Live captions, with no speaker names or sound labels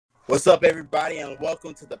What's up, everybody, and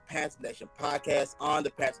welcome to the Panther Nation podcast on the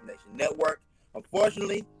Panther Nation Network.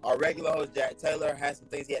 Unfortunately, our regular host, Jack Taylor, has some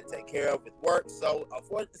things he had to take care of with work, so I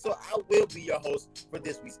will be your host for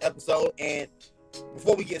this week's episode. And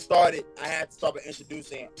before we get started, I have to start by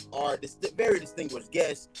introducing our very distinguished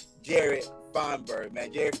guest, Jared Feinberg.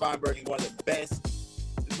 Man, Jared Feinberg is one of the best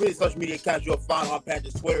social media accounts you'll find on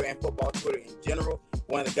Panthers Twitter and football Twitter in general.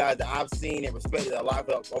 One of the guys that I've seen and respected a lot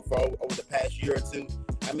over the past year or two.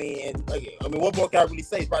 I mean, what more can I really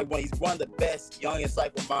say? He's one of the best young,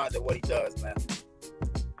 insightful minds at what he does, man.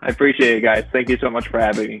 I appreciate it, guys. Thank you so much for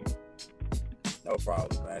having me. No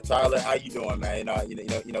problem, man. Tyler, how you doing, man?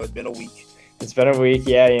 It's been a week. It's been a week,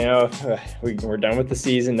 yeah. We're done with the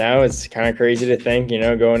season now. It's kind of crazy to think,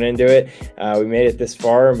 going into it. We made it this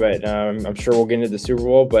far, but I'm sure we'll get into the Super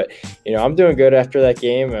Bowl. But, I'm doing good after that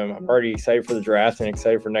game. I'm already excited for the draft and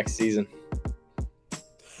excited for next season.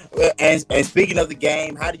 And speaking of the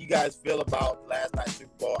game, how do you guys feel about last night's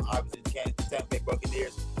Super Bowl? Obviously, the Tampa Bay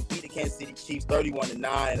Buccaneers beat the Kansas City Chiefs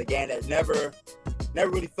 31-9, and a game that never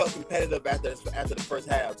really felt competitive after the first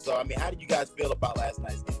half. So, how did you guys feel about last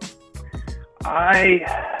night's game?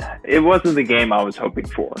 It wasn't the game I was hoping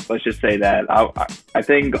for. Let's just say that. I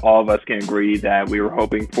think all of us can agree that we were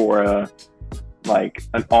hoping for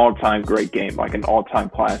an all-time great game, like an all-time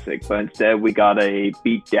classic. But instead, we got a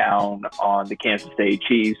beat down on the Kansas City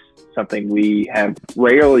Chiefs, something we have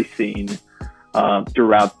rarely seen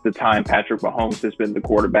throughout the time Patrick Mahomes has been the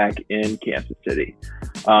quarterback in Kansas City.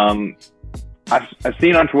 I've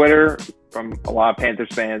seen on Twitter from a lot of Panthers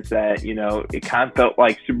fans that, it kind of felt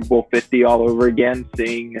like Super Bowl 50 all over again,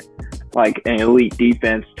 seeing like an elite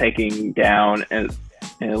defense taking down an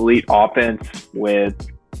elite offense with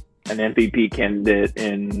an MVP candidate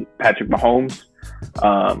in Patrick Mahomes.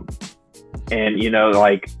 Of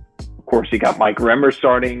course, you got Mike Remmer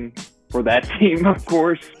starting for that team, of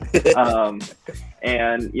course. I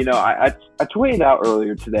tweeted out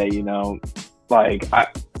earlier today, I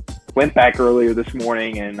went back earlier this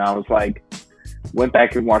morning and went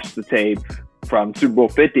back and watched the tape from Super Bowl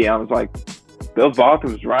 50. I was like, Bill Voth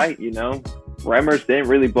was right, Remmers didn't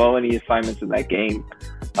really blow any assignments in that game.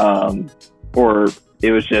 Or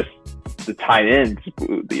it was just the tight ends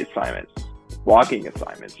blew the assignments, blocking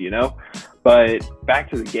assignments, But back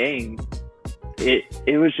to the game,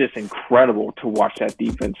 it was just incredible to watch that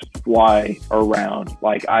defense fly around.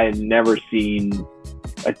 Like, I had never seen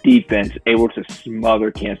a defense able to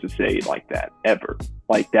smother Kansas City like that, ever.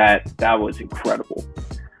 Like, that was incredible.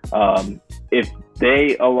 If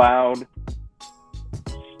they allowed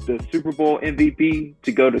the Super Bowl MVP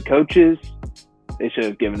to go to coaches, they should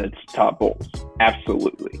have given it to Todd Bowles.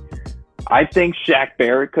 Absolutely. I think Shaq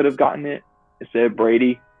Barrett could have gotten it instead of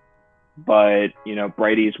Brady, but,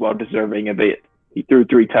 Brady is well deserving of it. He threw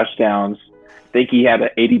 3 touchdowns. I think he had an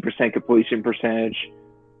 80% completion percentage.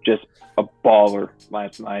 Just a baller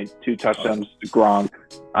last night. 2 touchdowns to Gronk.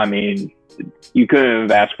 You couldn't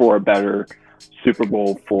have asked for a better Super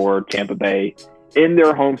Bowl for Tampa Bay in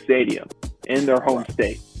their home stadium, in their home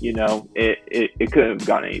state. It couldn't have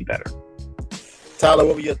gotten any better. Tyler,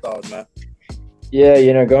 what were your thoughts, man?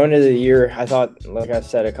 Yeah, going into the year, I thought, like I've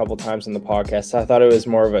said a couple times in the podcast, I thought it was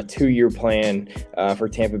more of a 2-year plan for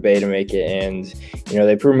Tampa Bay to make it. And,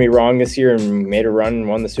 they proved me wrong this year and made a run and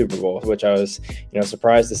won the Super Bowl, which I was,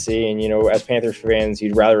 surprised to see. And, as Panthers fans,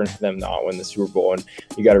 you'd rather them not win the Super Bowl and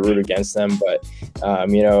you got to root against them. But,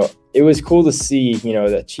 it was cool to see,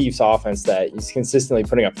 the Chiefs offense that is consistently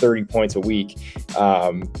putting up 30 points a week.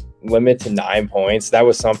 Limit to 9 points. That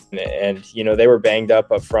was something. And, they were banged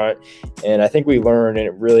up front. And I think we learned and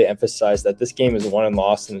it really emphasized that this game is won and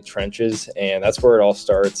lost in the trenches. And that's where it all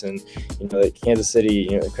starts. And, Kansas City,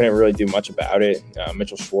 couldn't really do much about it.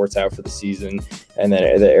 Mitchell Schwartz out for the season. And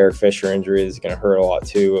then the Eric Fisher injury is going to hurt a lot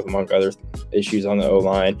too, among other issues on the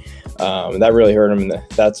O-line. That really hurt him. And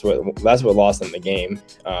that's what lost them the game,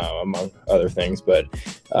 among other things. But,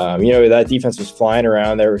 that defense was flying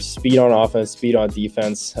around. There was speed on offense, speed on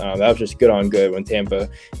defense. That was just good on good when Tampa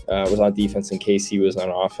was on defense and KC was on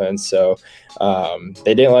offense. So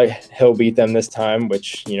they didn't let Hill beat them this time,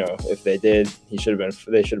 which, if they did, they should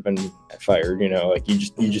have been fired.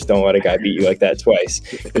 You just don't let a guy beat you like that twice.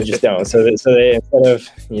 You just don't. So they, instead of,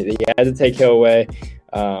 you had to take Hill away.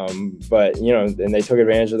 But, and they took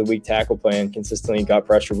advantage of the weak tackle play and consistently got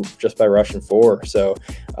pressure just by rushing 4. So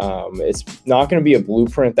it's not going to be a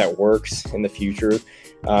blueprint that works in the future.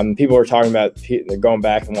 People are talking about going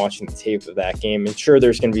back and watching the tape of that game. And sure,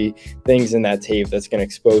 there's going to be things in that tape that's going to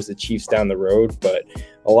expose the Chiefs down the road. But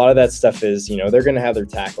a lot of that stuff is, they're going to have their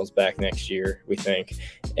tackles back next year, we think.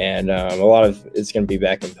 And a lot of it's going to be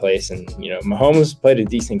back in place. And, Mahomes played a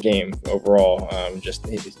decent game overall. Just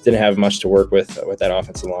didn't have much to work with that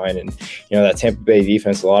offensive line. And, that Tampa Bay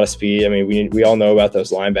defense, a lot of speed. I mean, we all know about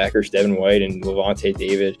those linebackers, Devin White and Levante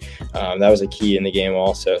David. That was a key in the game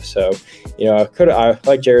also. So,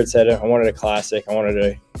 like Jared said, I wanted a classic. I wanted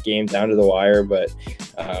a game down to the wire. But,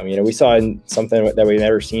 we saw something that we've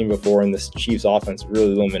never seen before, and this Chiefs offense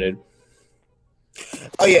really limited.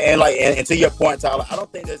 Oh yeah, and to your point, Tyler, I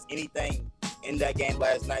don't think there's anything in that game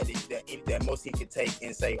last night that most teams could take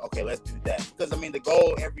and say, okay, let's do that. Because I mean, the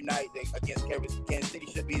goal every night against Kansas City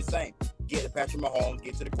should be the same: get to Patrick Mahomes,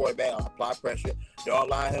 get to the quarterback, apply pressure, don't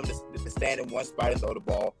allow him to stand in one spot and throw the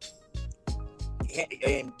ball.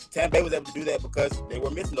 And Tampa Bay was able to do that because they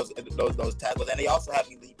were missing those tackles, and they also have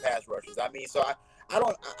elite pass rushers. I mean, so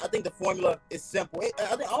I think the formula is simple.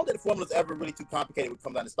 I don't think the formula is ever really too complicated when it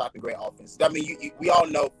comes down to stopping great offenses. I mean, we all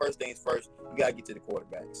know first things first, you got to get to the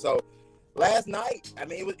quarterback. So last night, I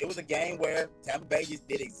mean, it was a game where Tampa Bay just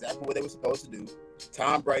did exactly what they were supposed to do.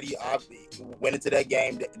 Tom Brady went into that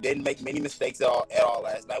game, didn't make many mistakes at all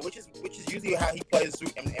last night, which is usually how he plays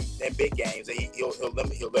in big games. He'll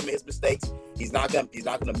limit his mistakes. He's not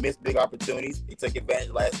gonna miss big opportunities. He took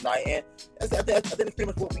advantage last night, and I think that's pretty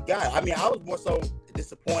much what we got. I mean, I was more so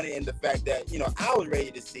disappointed in the fact that I was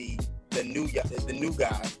ready to see the new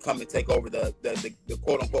guy come and take over the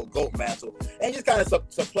quote unquote GOAT mantle and just kind of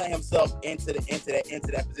supplant himself into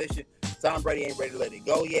that position. Tom Brady ain't ready to let it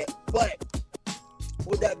go yet, but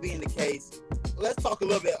with that being the case, let's talk a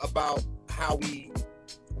little bit about how we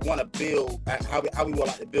want to build, how we would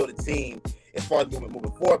like to build a team as far as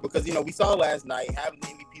moving forward. Because we saw last night having the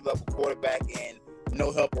MVP level quarterback and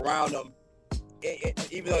no help around him.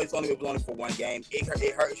 Even though it was only for one game, it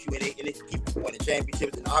hurts you and it keeps you winning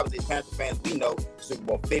championships. And obviously, as Panther fans, we know Super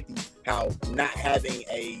Bowl 50 how not having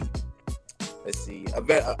a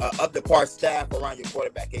up the par staff around your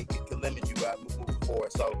quarterback it can limit you moving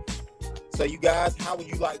forward. So you guys, how would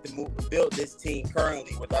you like to build this team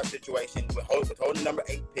currently with our situation with holding number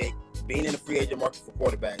 8 pick, being in the free agent market for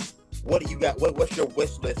quarterbacks? What do you got? What's your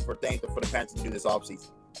wish list for things for the Panthers to do this offseason?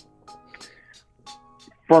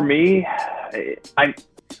 For me, I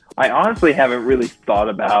honestly haven't really thought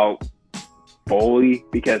about fully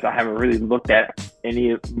because I haven't really looked at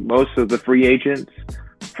most of the free agents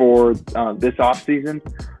for this offseason.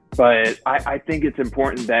 But I think it's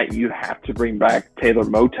important that you have to bring back Taylor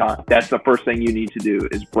Moton. That's the first thing you need to do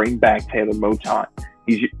is bring back Taylor Moton.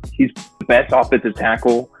 He's the best offensive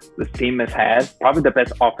tackle this team has had, probably the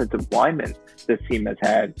best offensive lineman this team has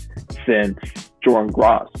had since Jordan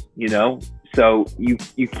Gross, So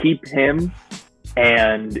you keep him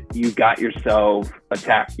and you got yourself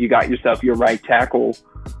your right tackle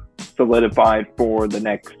solidified for the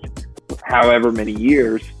next however many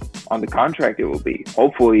years on the contract it will be.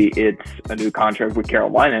 Hopefully it's a new contract with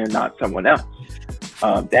Carolina and not someone else.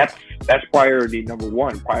 That's priority number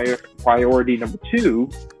one. Priority number two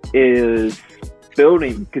is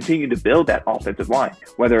continue to build that offensive line,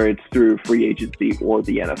 whether it's through free agency or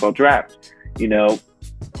the NFL draft.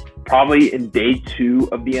 Probably in day 2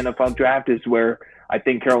 of the NFL draft is where I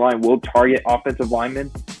think Carolina will target offensive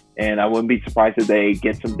linemen. And I wouldn't be surprised if they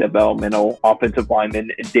get some developmental offensive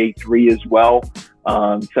linemen in day 3 as well.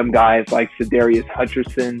 Some guys like Cedarius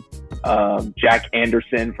Hutcherson, Jack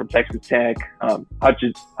Anderson from Texas Tech,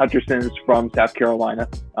 Hutcherson's from South Carolina.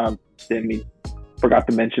 Forgot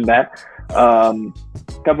to mention that. A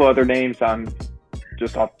couple other names I'm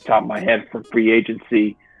just off the top of my head from free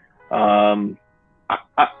agency.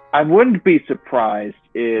 I wouldn't be surprised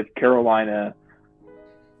if Carolina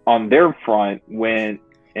on their front went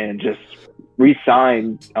and just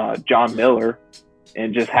re-signed John Miller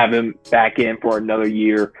and just have him back in for another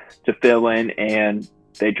year to fill in, and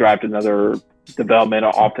they draft another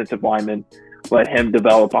developmental offensive lineman, let him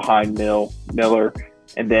develop behind Miller,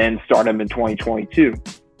 and then start him in 2022.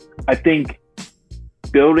 I think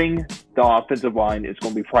building the offensive line is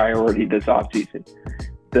going to be priority this offseason.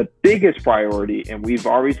 The biggest priority, and we've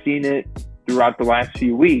already seen it throughout the last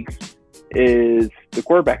few weeks, is the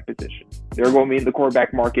quarterback position. They're going to be in the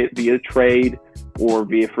quarterback market via trade or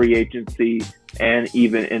via free agency and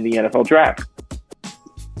even in the NFL draft.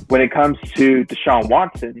 When it comes to Deshaun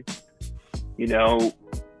Watson,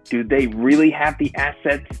 do they really have the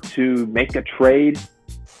assets to make a trade?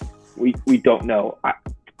 We don't know.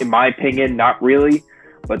 In my opinion, not really,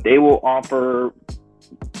 but they will offer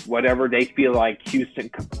whatever they feel like Houston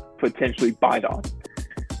could potentially bite on.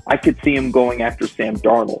 I could see him going after Sam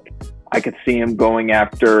Darnold. I could see him going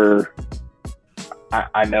after,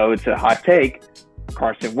 I know it's a hot take,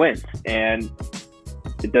 Carson Wentz. And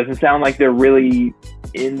it doesn't sound like they're really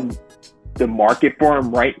in the market for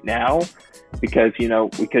him right now, because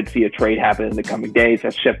we could see a trade happen in the coming days,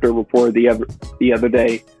 as Schefter reported the other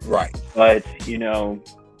day. Right. But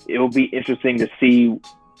it will be interesting to see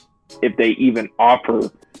if they even offer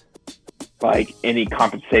like any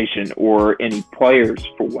compensation or any players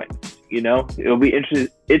for Wentz. It'll be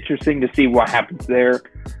interesting to see what happens there.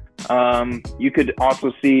 You could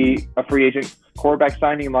also see a free agent quarterback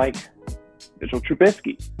signing like Mitchell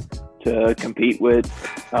Trubisky to compete with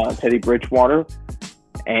Teddy Bridgewater,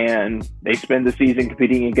 and they spend the season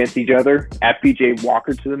competing against each other. Add PJ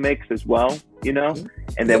Walker to the mix as well,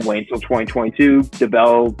 and then wait until 2022,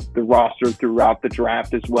 develop the roster throughout the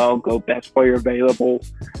draft as well, go best player available,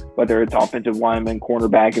 whether it's offensive lineman,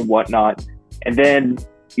 cornerback, and whatnot. And then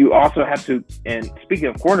you also have to, and speaking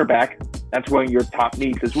of cornerback, that's one of your top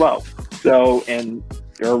needs as well. So, and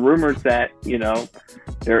there are rumors that,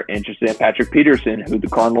 they're interested in Patrick Peterson, who the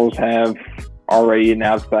Cardinals have already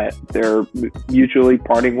announced that they're mutually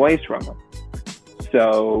parting ways from him.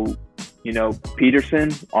 So,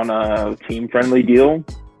 Peterson on a team-friendly deal,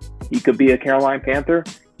 he could be a Carolina Panther,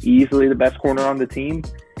 easily the best corner on the team.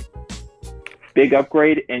 Big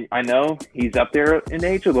upgrade, and I know he's up there in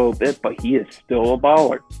age a little bit, but he is still a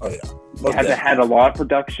baller. Oh, yeah. He hasn't had a lot of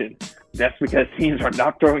production. That's because teams are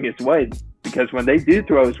not throwing his way. Because when they do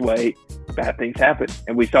throw his way, bad things happen,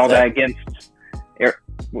 and we saw that against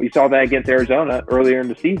Arizona earlier in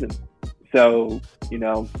the season. So,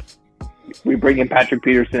 we bring in Patrick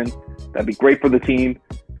Peterson. That'd be great for the team.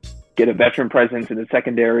 Get a veteran presence in the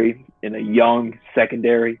secondary, in a young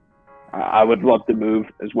secondary. I would love to move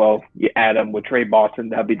as well. You add him with Trey Boston,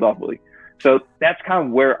 that'd be lovely. So that's kind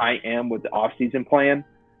of where I am with the offseason plan.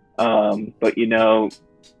 But,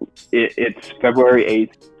 it's February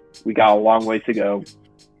 8th. We got a long ways to go.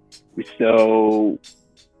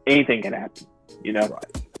 Anything can happen,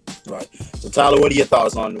 Right. So, Tyler, what are your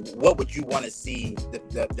thoughts on what would you want to see,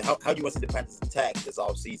 how do you want to see the Panthers attack this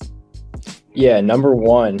offseason? Yeah, number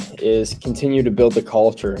one is continue to build the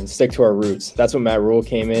culture and stick to our roots. That's what Matt Rule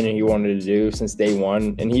came in and he wanted to do since day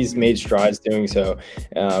one, and he's made strides doing so,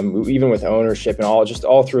 even with ownership and all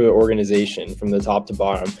through the organization from the top to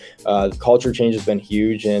bottom. The culture change has been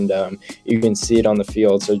huge, and you can see it on the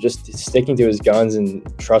field. So just sticking to his guns and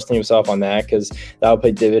trusting himself on that, because that'll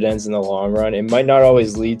pay dividends in the long run. It might not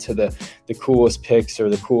always lead to the coolest picks or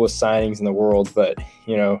the coolest signings in the world, but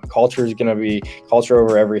culture is going to be culture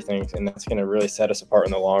over everything, and that's going to really set us apart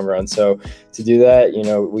in the long run. So to do that,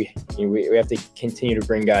 we have to continue to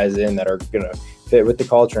bring guys in that are going to fit with the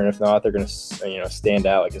culture, and if not, they're going to stand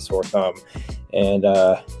out like a sore thumb. And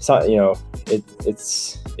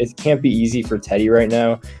it can't be easy for Teddy right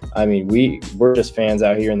now. I mean, we're just fans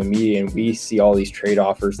out here in the media, and we see all these trade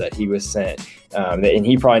offers that he was sent, and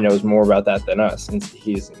he probably knows more about that than us, since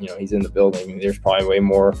he's in the building. There's probably way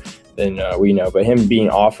more than we know. But him being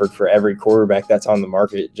offered for every quarterback that's on the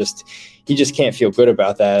market, he just can't feel good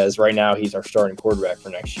about that, as right now he's our starting quarterback for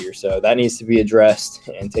next year. So that needs to be addressed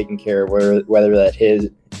and taken care of, whether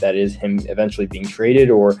that is him eventually being traded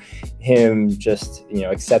or him just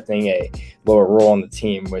accepting a lower role on the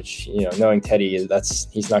team, which knowing Teddy,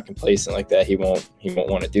 he's not complacent like that. He won't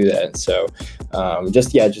want to do that. And so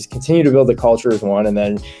just continue to build the culture is one, and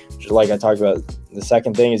then just like I talked about, the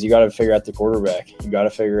second thing is you got to figure out the quarterback. You got to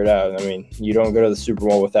figure it out. I mean, you don't go to the Super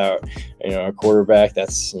Bowl without a quarterback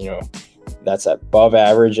that's above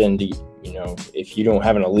average, and if you don't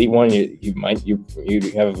have an elite one, you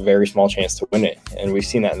have a very small chance to win it, and we've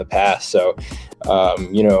seen that in the past. So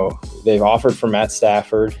they've offered for Matt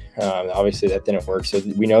Stafford. Obviously that didn't work, so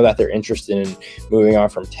we know that they're interested in moving on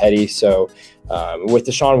from Teddy. So with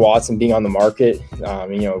Deshaun Watson being on the market,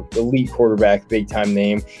 elite quarterback, big time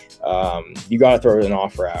name, you got to throw an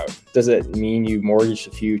offer out. Does it mean you mortgage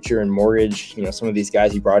the future and mortgage some of these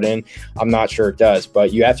guys you brought in? I'm not sure it does,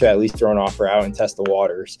 but you have to at least throw an offer out and test the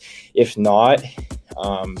waters. If not,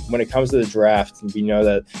 when it comes to the draft, we know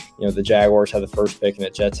that the Jaguars have the first pick and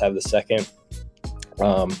the Jets have the second.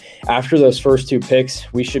 After those first two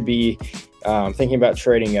picks, we should be thinking about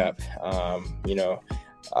trading up.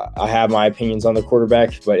 I have my opinions on the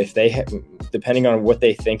quarterback, but if they, depending on what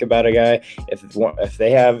they think about a guy, if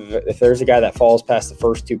there's a guy that falls past the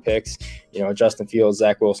first two picks, Justin Fields,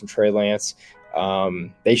 Zach Wilson, Trey Lance,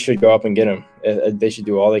 they should go up and get him. They should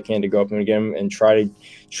do all they can to go up and get him and try to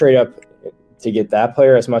trade up to get that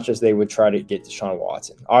player as much as they would try to get Deshaun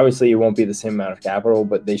Watson. Obviously, it won't be the same amount of capital,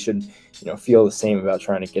 but they should, feel the same about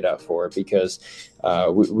trying to get up for it, because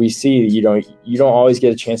we see you don't always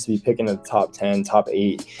get a chance to be picking in the top 10, top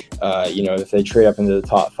 8. If they trade up into the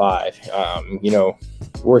top 5,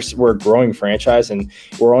 we're a growing franchise, and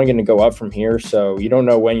we're only going to go up from here. So you don't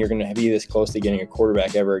know when you're going to be this close to getting a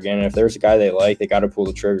quarterback ever again. And if there's a guy they like, they got to pull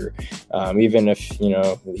the trigger. Even if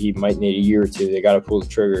he might need a year or two, they got to pull the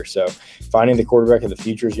trigger. So finding the quarterback of the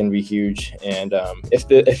future is going to be huge. And if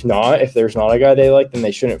there's not a guy they like, then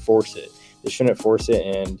they shouldn't force it. They shouldn't force it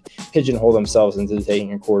and pigeonhole themselves into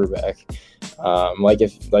taking a quarterback.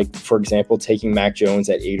 For example, taking Mac Jones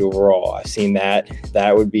at 8 overall. I've seen that.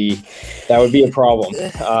 That would be a problem.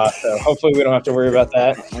 So hopefully we don't have to worry about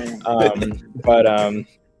that. But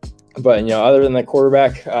other than that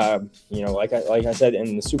quarterback, like I said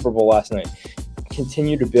in the Super Bowl last night,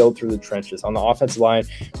 continue to build through the trenches on the offensive line.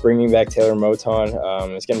 Bringing back Taylor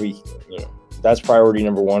Moton, it's going to be that's priority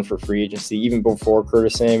number one for free agency. Even before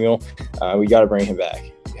Curtis Samuel, we got to bring him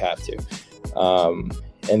back. We have to.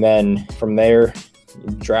 And then from there,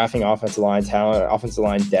 drafting offensive line talent, offensive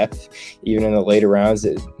line depth, even in the later rounds.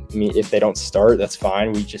 If they don't start, that's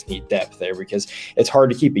fine. We just need depth there because it's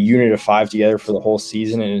hard to keep a unit of 5 together for the whole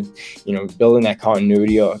season. And, building that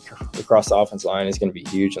continuity across the offensive line is going to be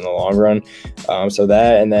huge in the long run. So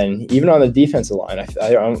that, and then even on the defensive line,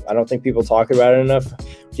 I don't think people talk about it enough.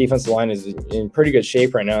 Defensive line is in pretty good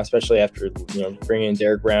shape right now, especially after, bringing in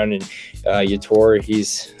Derek Brown and Yator.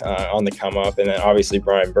 He's on the come up, and then obviously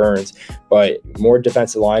Brian Burns. But more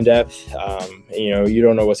defensive line depth. You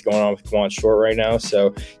don't know what's going on with Quan Short right now,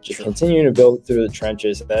 so just continuing to build through the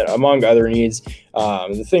trenches. That, among other needs,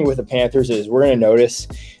 the thing with the Panthers is we're going to notice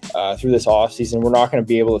through this offseason, we're not going to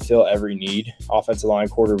be able to fill every need. Offensive line,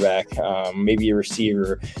 quarterback, maybe a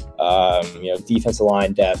receiver, defensive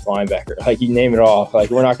line, depth, linebacker, like you name it all. Like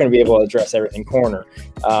we're not going to be able to address everything corner.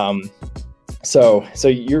 So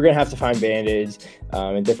you're going to have to find Band-Aids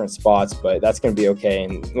in different spots, but that's going to be okay.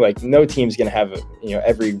 And no team's going to have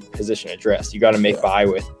every position addressed. You got to make by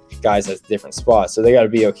with guys at different spots. So they got to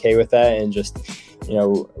be okay with that. And just,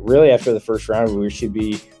 really after the first round, we should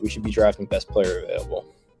be drafting best player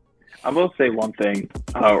available. I will say one thing,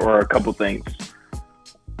 or a couple things.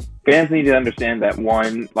 Fans need to understand that,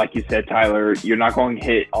 one, like you said, Tyler, you're not going to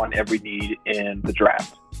hit on every need in the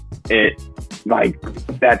draft.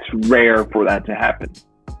 That's rare for that to happen,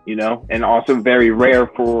 and also very rare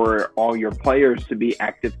for all your players to be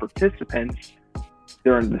active participants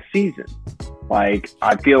during the season. I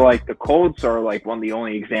feel like the Colts are one of the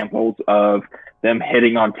only examples of them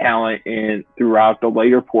hitting on talent throughout the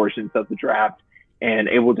later portions of the draft and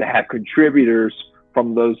able to have contributors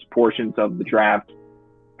from those portions of the draft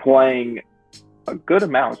playing a good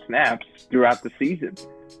amount of snaps throughout the season.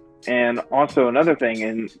 And also another thing,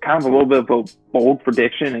 and kind of a little bit of a bold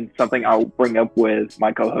prediction, and something I'll bring up with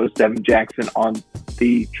my co-host Devin Jackson on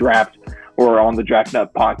the Draft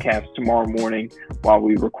Nut podcast tomorrow morning while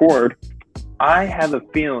we record. I have a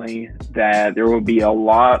feeling that there will be a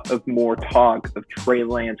lot of more talk of Trey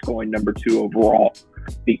Lance going number 2 overall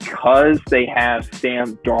because they have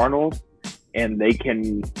Sam Darnold, and they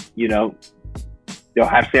can, they'll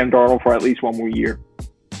have Sam Darnold for at least one more year.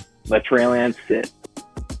 Let Trey Lance sit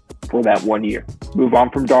for that 1 year. Move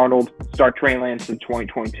on from Darnold, start Trey Lance in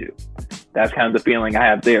 2022. That's kind of the feeling I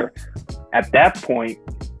have there. At that point,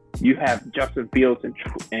 you have Justin Fields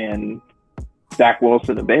and Zach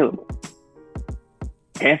Wilson available.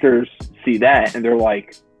 Panthers see that, and they're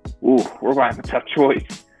like, ooh, we're going to have a tough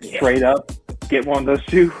choice. Yeah. Trade up, get one of those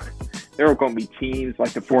two. There are going to be teams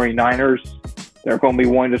like the 49ers. They're going to be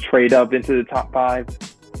wanting to trade up into the top 5.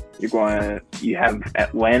 You have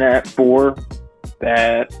Atlanta at 4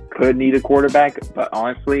 that could need a quarterback, but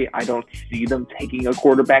honestly, I don't see them taking a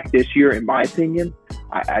quarterback this year, in my opinion.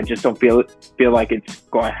 I just don't feel like it's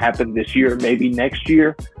going to happen this year, maybe next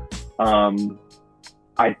year.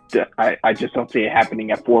 I just don't see it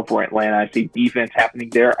happening at 4 for Atlanta. I see defense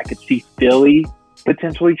happening there. I could see Philly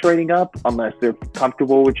potentially trading up unless they're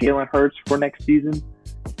comfortable with Jalen Hurts for next season.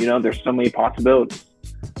 There's so many possibilities.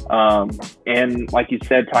 And like you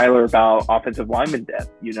said, Tyler, about offensive lineman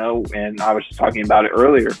depth, and I was just talking about it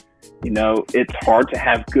earlier, it's hard to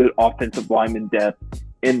have good offensive lineman depth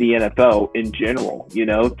in the NFL in general.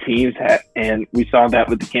 Teams have, and we saw that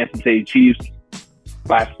with the Kansas City Chiefs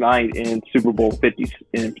last night in Super Bowl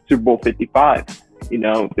 55.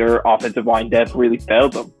 Their offensive line depth really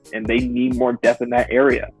failed them, and they need more depth in that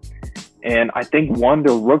area. And I think one of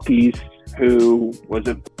the rookies who was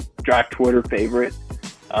a draft Twitter favorite,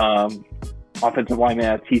 offensive lineman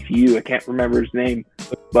at TCU, I can't remember his name,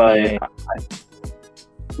 but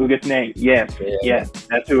Lucas Name. Yes,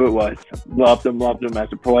 that's who it was. Loved him as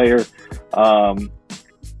a player.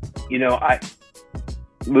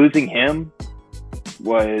 Losing him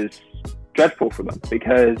was dreadful for them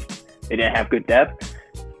because they didn't have good depth.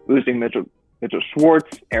 Losing Mitchell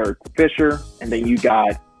Schwartz, Eric Fisher, and then you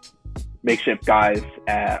got makeshift guys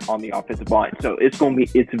on the offensive line. So it's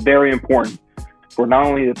very important for not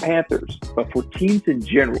only the Panthers, but for teams in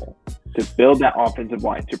general to build that offensive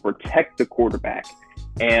line, to protect the quarterback.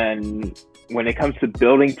 And when it comes to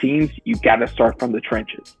building teams, you got to start from the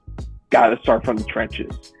trenches.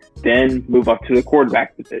 Then move up to the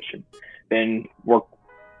quarterback position. Then work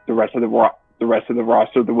the rest of the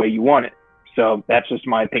roster the way you want it. So that's just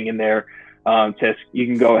my opinion there. Tisk, you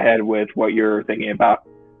can go ahead with what you're thinking about,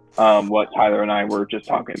 what Tyler and I were just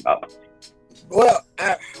talking about. Well,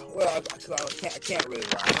 I can't really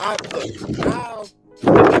lie.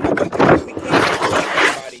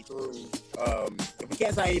 If we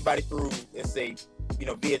can't sign anybody through, let's say,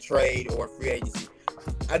 via trade or free agency,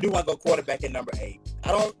 I do want to go quarterback at number 8.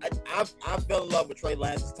 I fell in love with Trey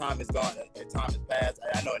Lance as time has gone, as time has passed.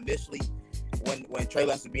 I know initially when Trey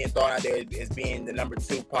Lance was being thrown out there as being the number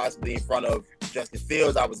 2, possibly in front of Justin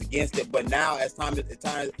Fields, I was against it. But now, as time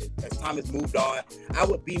has moved on, I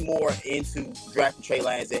would be more into drafting Trey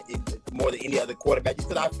Lance more than any other quarterback, just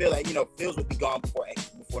because I feel like Fields would be gone before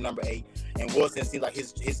number 8, and Wilson seems like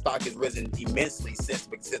his stock has risen immensely since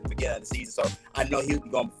the beginning of the season. So I know he'll be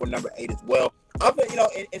gone before number 8 as well. I feel,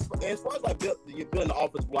 as far as like you're building the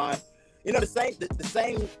offensive line,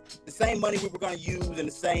 the same money we were going to use and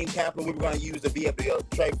the same capital we were going to use to be able to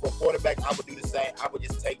trade for a quarterback, I would do the same. I would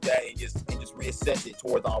just take that and just reassess it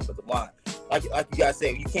towards the offensive line. Like you guys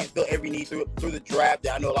said, you can't fill every need through the draft.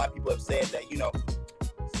 I know a lot of people have said that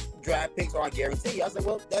draft picks aren't guaranteed. I said,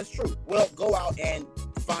 well, that's true. Well, go out and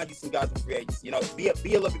find you some guys in free agency.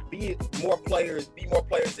 Be more players, and be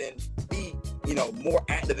more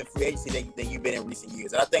active in free agency than you've been in recent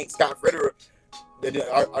years. And I think Scott Fitterer,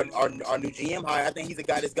 our new GM hire, I think he's a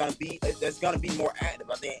guy that's gonna be more active.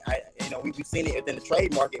 I think we've seen it within the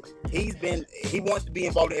trade market. He wants to be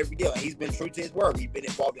involved in every deal, and he's been true to his word. We've been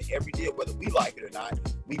involved in every deal, whether we like it or not.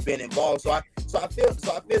 We've been involved. So I feel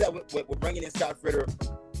that with bringing in Scott Fitterer,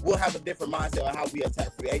 we'll have a different mindset on how we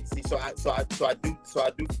attack free agency. So I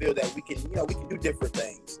do feel that we can do different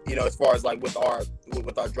things. As far as like with our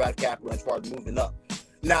draft capital, as far as moving up.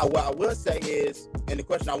 Now, what I will say is, and the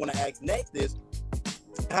question I want to ask next is,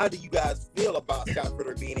 how do you guys feel about Scott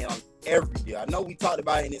Fitterer being in on every deal? I know we talked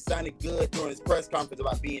about it, and it sounded good during his press conference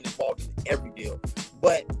about being involved in every deal.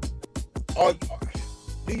 But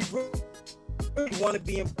do you really want to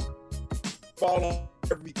be involved on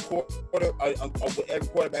every quarter, with every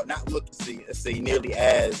quarterback, not looking to see nearly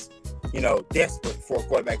as desperate for a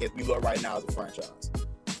quarterback as we look right now as a franchise?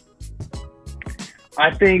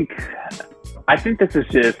 I think this is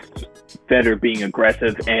just Fitterer being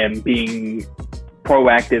aggressive and being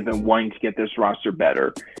proactive and wanting to get this roster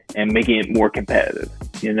better and making it more competitive.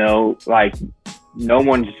 Like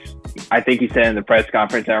I think he said in the press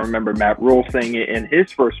conference, I remember Matt Rule saying it in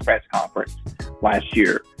his first press conference last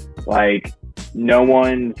year, like, no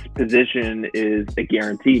one's position is a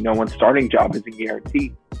guarantee. No one's starting job is a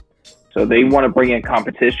guarantee. So they want to bring in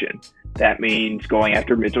competition. That means going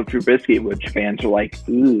after Mitchell Trubisky, which fans are like,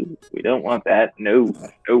 ooh, we don't want that. No.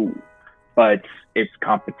 But it's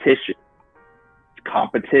competition.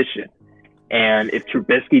 And if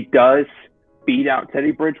Trubisky does beat out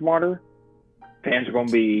Teddy Bridgewater, fans are going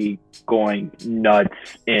to be going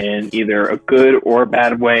nuts in either a good or a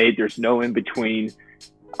bad way. There's no in between.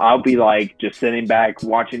 I'll be like just sitting back,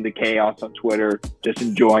 watching the chaos on Twitter, just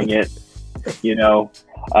enjoying it,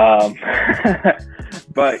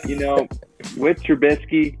 But, with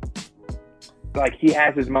Trubisky, like, he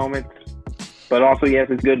has his moments, but also he has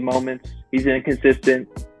his good moments. He's inconsistent,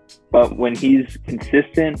 but when he's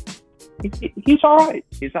consistent, he's all right.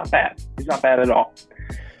 He's not bad. He's not bad at all.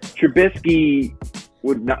 Trubisky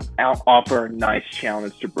would not offer a nice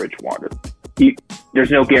challenge to Bridgewater.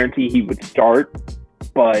 There's no guarantee he would start,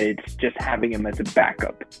 but just having him as a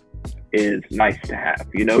backup is nice to have.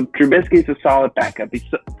 Trubisky's a solid backup. He's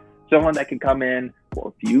someone that can come in for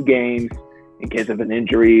a few games in case of an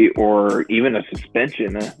injury or even a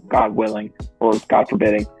suspension, God willing, or God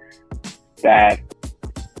forbidding, that,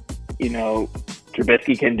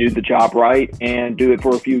 Trubisky can do the job right and do it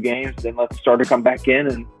for a few games, then let the starter come back in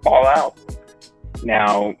and ball out.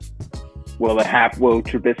 Now, will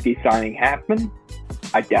Trubisky signing happen?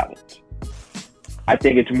 I doubt it. I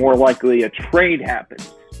think it's more likely a trade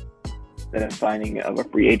happens than a signing of a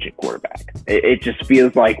free agent quarterback. It just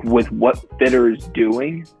feels like with what Fitterer is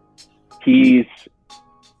doing, he's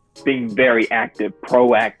being very active,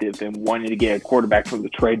 proactive, and wanting to get a quarterback from the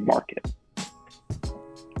trade market.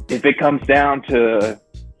 If it comes down to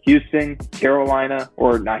Houston, Carolina,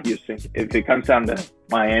 or not Houston, if it comes down to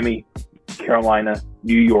Miami, Carolina,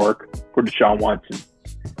 New York for Deshaun Watson,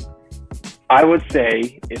 I would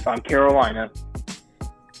say if I'm Carolina,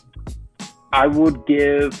 I would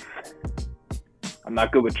give – I'm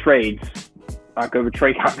not good with trades. Not good with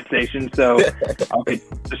trade conversations, so I'll get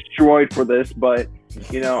destroyed for this. But,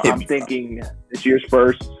 I'm thinking this year's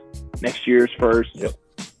first, next year's first,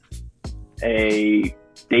 a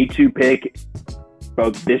day 2 pick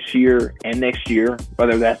both this year and next year,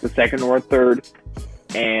 whether that's the second or third,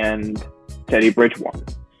 and Teddy Bridgewater.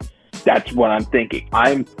 That's what I'm thinking.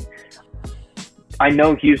 I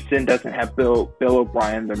know Houston doesn't have Bill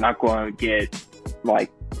O'Brien. They're not going to get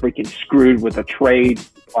freaking screwed with a trade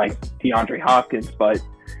like DeAndre Hopkins, but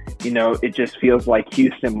it just feels like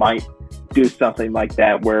Houston might do something like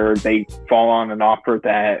that where they fall on an offer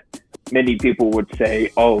that many people would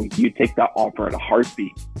say, oh, you take that offer in a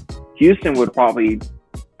heartbeat. Houston would probably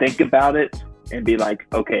think about it and be like,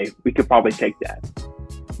 okay, we could probably take that.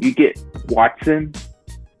 You get Watson,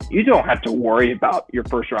 you don't have to worry about your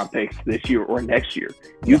first round picks this year or next year.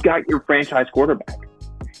 You got your franchise quarterback.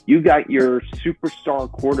 You got your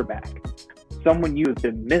superstar quarterback. Someone you have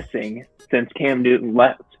been missing since Cam Newton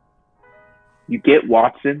left. You get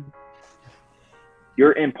Watson.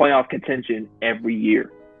 You're in playoff contention every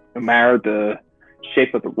year, no matter the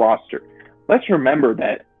shape of the roster. Let's remember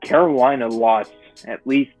that Carolina lost at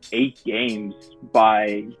least 8 games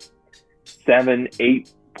by 7,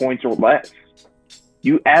 8 points or less.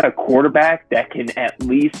 You add a quarterback that can at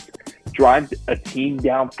least drive a team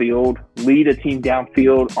downfield, lead a team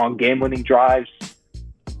downfield on game-winning drives,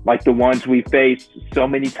 like the ones we faced so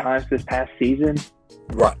many times this past season.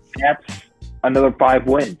 Right. That's another 5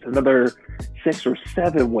 wins, another 6 or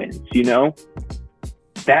 7 wins,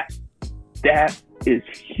 That is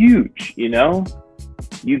huge,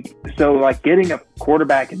 So getting a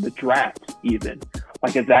quarterback in the draft even,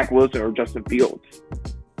 like a Zach Wilson or Justin Fields,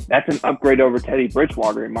 that's an upgrade over Teddy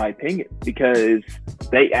Bridgewater, in my opinion, because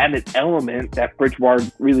they add an element that Bridgewater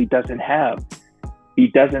really doesn't have. He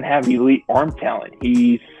doesn't have elite arm talent.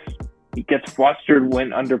 He gets flustered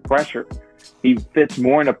when under pressure. He fits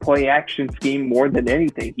more in a play action scheme more than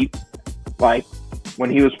anything. When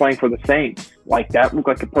he was playing for the Saints, that looked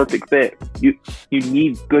like a perfect fit. You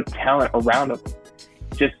need good talent around him.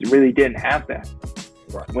 Just really didn't have that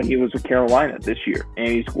when he was with Carolina this year, and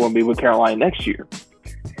he's going to be with Carolina next year.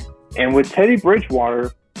 And with Teddy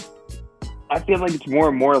Bridgewater, I feel like it's more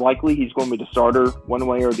and more likely he's going to be the starter one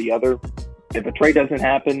way or the other. If a trade doesn't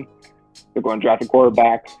happen, they're going to draft a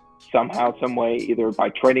quarterback somehow, some way, either by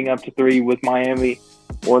trading up to 3 with Miami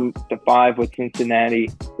or to 5 with Cincinnati,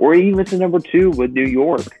 or even to number 2 with New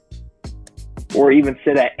York, or even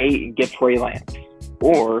sit at 8 and get Trey Lance.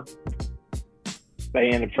 Or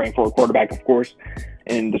they end up trading for a quarterback, of course,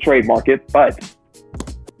 in the trade market. But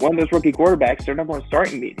one of those rookie quarterbacks, they're not going to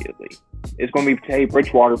start immediately. It's going to be Teddy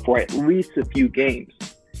Bridgewater for at least a few games.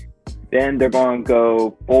 Then they're going to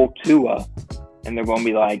go full Tua, and they're going to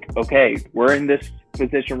be like, okay, we're in this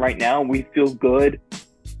position right now. We feel good.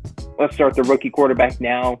 Let's start the rookie quarterback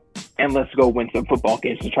now, and let's go win some football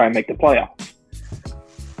games to try and make the playoffs.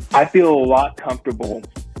 I feel a lot comfortable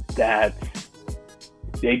that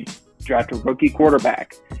they draft a rookie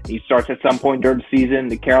quarterback. He starts at some point during the season.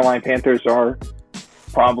 The Carolina Panthers are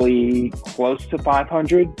probably close to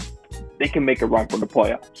 500. They can make a run for the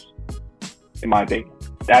playoffs, in my opinion.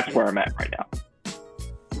 That's where I'm at right now.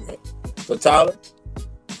 So, Tyler,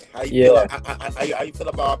 how you feel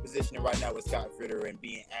about our position right now with Scott Fritter and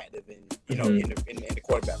being active in the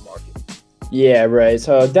quarterback market? Yeah, right.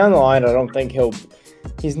 So down the line, I don't think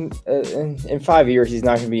he's in 5 years. He's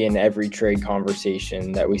not going to be in every trade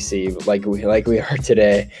conversation that we see, like we are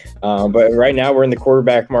today. But right now, we're in the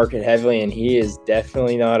quarterback market heavily, and he is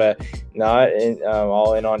definitely not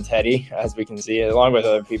all in on Teddy, as we can see, along with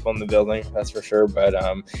other people in the building. That's for sure. But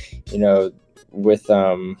with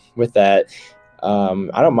that,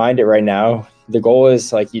 I don't mind it right now. The goal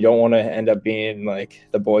is you don't want to end up being like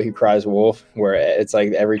the boy who cries wolf, where it's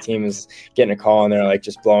like every team is getting a call and they're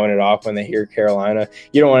just blowing it off when they hear Carolina.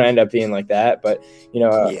 You don't want to end up being like that, but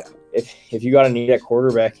if you got to need that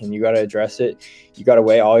quarterback and you got to address it, you got to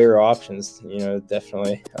weigh all your options.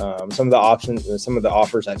 Definitely some of the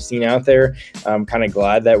offers I've seen out there, I'm kind of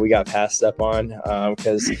glad that we got passed up on,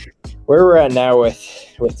 because where we're at now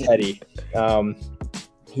with Teddy,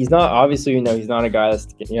 he's not he's not a guy that's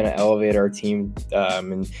going to elevate our team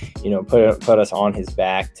and put us on his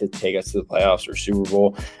back to take us to the playoffs or Super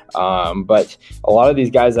Bowl. But a lot of these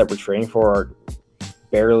guys that we're trading for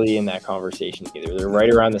barely in that conversation either. They're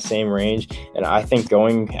right around the same range. And I think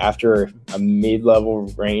going after a mid-level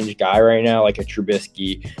range guy right now, like a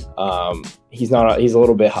Trubisky, he's a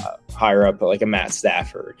little bit higher up, but like a Matt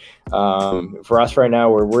Stafford. For us right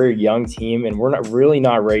now, we're a young team and we're not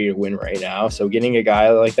ready to win right now. So getting a guy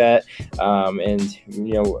like that, and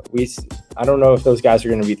I don't know if those guys are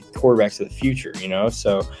going to be the quarterbacks of the future,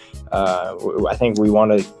 So I think we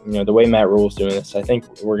want to, the way Matt Rule's doing this, I think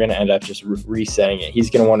we're going to end up just resetting it. He's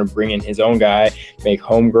going to want to bring in his own guy, make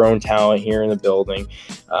homegrown talent here in the building,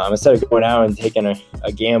 instead of going out and taking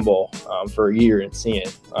a gamble for a year and seeing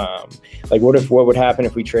it. What would happen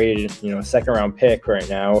if we traded, a second round pick right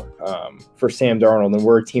now for Sam Darnold, and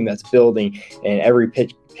we're a team that's building and every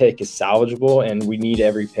pick is salvageable, and we need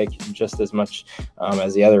every pick just as much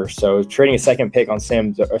as the other. So trading a second round pick on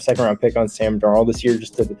Sam Darnold this year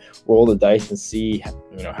just to roll the dice and see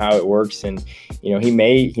how it works. And he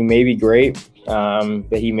may be great,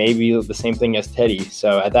 but he may be the same thing as Teddy.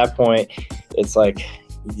 So at that point, it's like,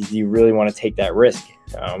 do you really want to take that risk?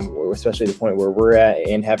 Especially the point where we're at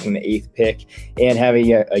and having the 8th pick and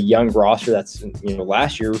having a young roster that's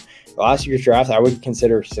last year's draft I would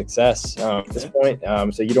consider success at this point.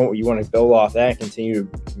 So you want to build off that and continue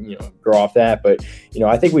to grow off that. But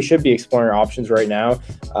I think we should be exploring our options right now.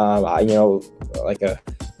 Like a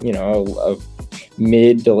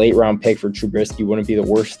mid to late round pick for Trubisky wouldn't be the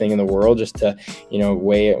worst thing in the world, just to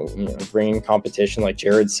bring in competition like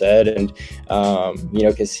Jared said, and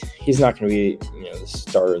because he's not going to be the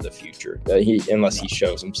starter of the future unless he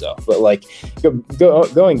shows himself. But like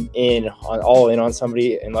going all in on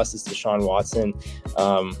somebody unless it's Deshaun Watson,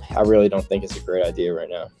 I really don't think it's a great idea right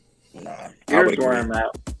now. Here's where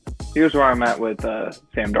I'm at with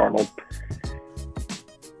Sam Darnold.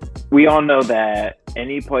 We all know that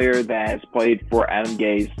any player that has played for Adam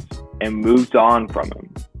Gase and moves on from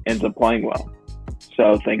him ends up playing well.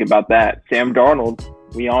 So think about that. Sam Darnold,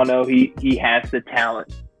 we all know he has the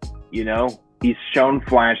talent. He's shown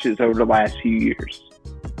flashes over the last few years.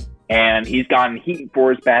 And he's gotten heat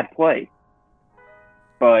for his bad play.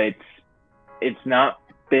 But it's not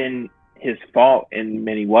been his fault in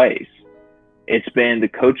many ways. It's been the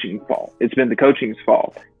coaching fault. It's been the coaching's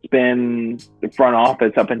fault. It's been the front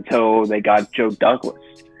office up until they got Joe Douglas.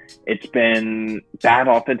 It's been bad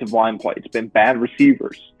offensive line play. It's been bad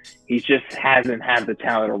receivers. He just hasn't had the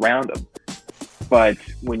talent around him. But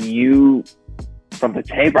from the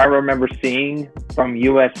tape I remember seeing from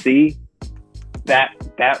USC,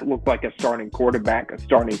 that looked like a starting quarterback, a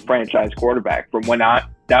starting franchise quarterback from that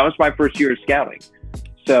was my first year of scouting.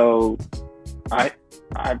 So I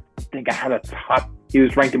think I had he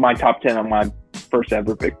was ranked in my top 10 on my first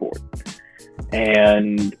ever big board.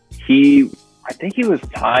 And I think he was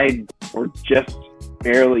tied or just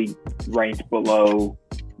barely ranked below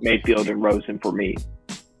Mayfield and Rosen for me.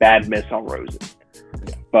 Bad miss on Rosen.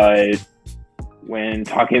 But when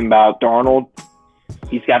talking about Darnold,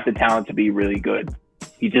 he's got the talent to be really good.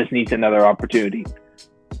 He just needs another opportunity.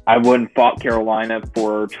 I wouldn't fault Carolina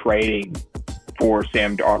for trading for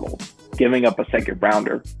Sam Darnold, giving up a second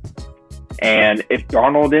rounder. And if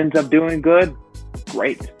Darnold ends up doing good,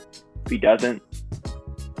 great. If he doesn't,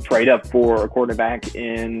 trade up for a quarterback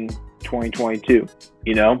in 2022.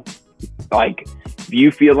 If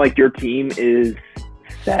you feel like your team is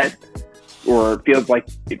set, or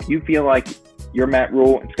if you feel like you're Matt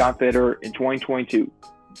Rule and Scott Fitter in 2022,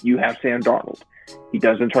 you have Sam Darnold. He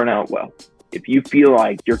doesn't turn out well. If you feel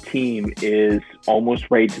like your team is almost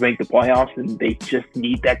ready to make the playoffs and they just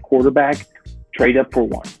need that quarterback, trade up for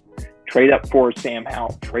one. Trade up for Sam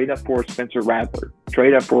Howell. Trade up for Spencer Rattler.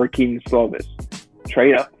 Trade up for Keaton Slovis.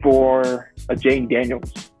 Trade up for a Jane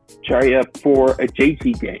Daniels. Trade up for a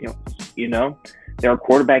JT Daniels. There are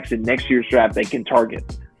quarterbacks in next year's draft they can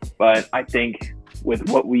target. But I think with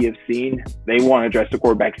what we have seen, they want to address the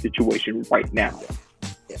quarterback situation right now.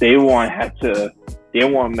 They want to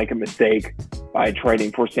make a mistake by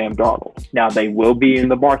trading for Sam Darnold. Now, they will be in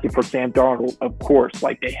the market for Sam Darnold, of course,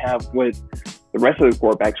 like they have with the rest of the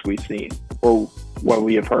quarterbacks we've seen or what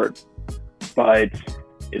we have heard. But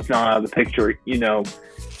it's not out of the picture.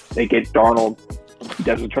 They get Darnold, he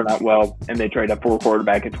doesn't turn out well, and they trade up for a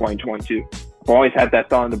quarterback in 2022. I've always had that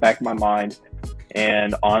thought in the back of my mind.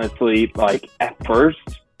 And honestly, at first,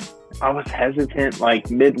 I was hesitant,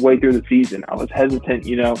 midway through the season. I was hesitant,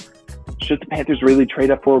 should the Panthers really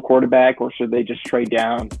trade up for a quarterback, or should they just trade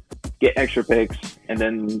down, get extra picks, and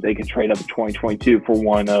then they could trade up in 2022 for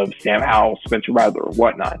one of Sam Howell, Spencer Rattler, or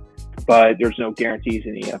whatnot. But there's no guarantees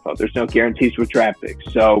in the NFL. There's no guarantees with draft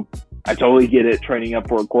picks. So I totally get it. Trading up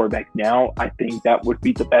for a quarterback now, I think that would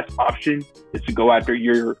be the best option, is to go after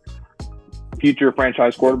your future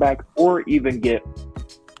franchise quarterback, or even get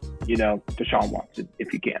Deshaun Watson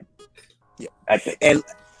if you can. Yeah, that's it.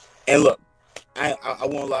 And look, I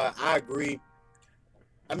won't lie, I agree.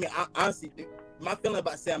 I mean, honestly, my feeling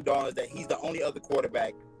about Sam Darnold is that he's the only other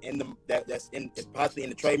quarterback that's possibly in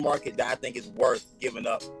the trade market that I think is worth giving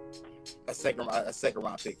up a second round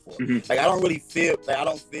pick for. Mm-hmm. Like I don't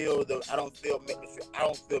feel Mitch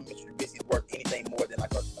Trubisky's worth anything more than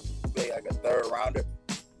like a third rounder.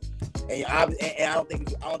 And I don't think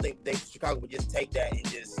Chicago would just take that and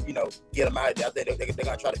just get him out of there. I think they're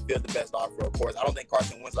gonna try to field the best offer. Of course, I don't think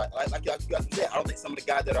Carson Wentz like you guys said. I don't think some of the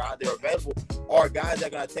guys that are out there available are guys that are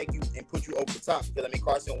gonna take you and put you over the top. Because I mean,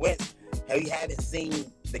 Carson Wentz, we haven't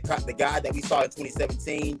seen the guy that we saw in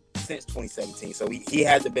 2017 since 2017. So he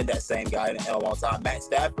hasn't been that same guy in a long time. Matt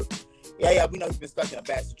Stafford. Yeah, we know he's been stuck in a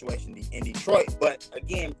bad situation in Detroit. But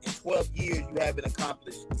again, in 12 years, you haven't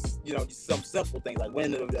accomplished, just some simple things like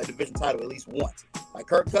winning a division title at least once. Like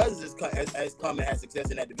Kirk Cousins has come and had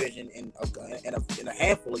success in that division in a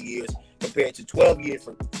handful of years compared to 12 years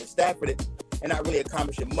for Stafford and not really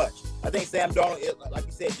accomplishing much. I think Sam Darnold, like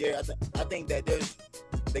you said, Jerry, I think that there's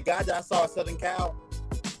the guy that I saw at Southern Cal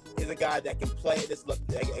is a guy that can play this level,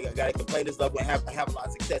 and have a lot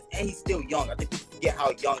of success, and he's still young. I think people forget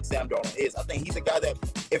how young Sam Darnold is. I think he's a guy that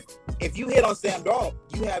if you hit on Sam Darnold,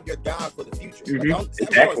 you have your guy for the future. Mm-hmm. Like, Sam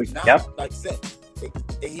exactly. Darnold is not Yep. set.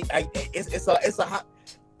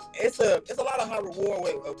 It's a lot of high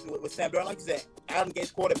reward with Sam Darnold. Like you said, Adam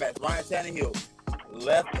Gase quarterback, Ryan Tannehill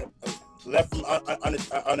left from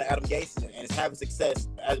under Adam Gase and is having success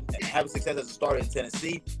as a starter in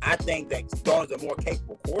Tennessee. I think that Darnold's a more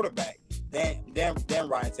capable quarterback than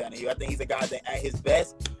Ryan Tannehill. I think he's a guy that at his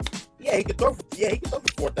best, he could throw for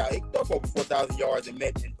 4,000. He could throw for over 4,000 yards and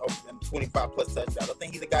 25 plus touchdowns. I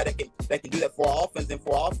think he's a guy that can do that for our offense, and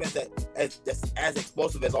for our offense that's as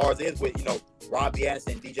explosive as ours is with Robbie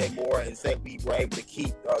Anderson, DJ Moore, and say we were able to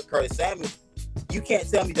keep Curtis Samuel. You can't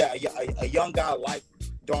tell me that a young guy like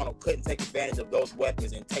Darnold couldn't take advantage of those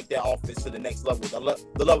weapons and take that offense to the next level,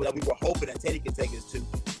 the level that we were hoping that Teddy could take us to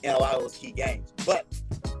in a lot of those key games. But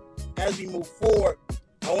as we move forward,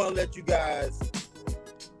 I want to let you guys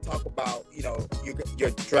talk about your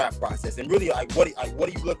draft process and really what are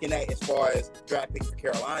you looking at as far as draft picks for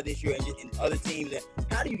Carolina this year and other teams, and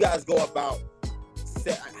how do you guys go about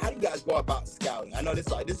scouting? I know this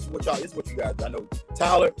is what you guys do. I know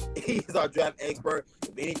Tyler, he's our draft expert.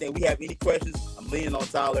 If anything, we have any questions, I'm leaning on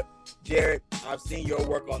Tyler. Jared, I've seen your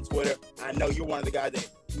work on Twitter. I know you're one of the guys that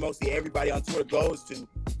mostly everybody on Twitter goes to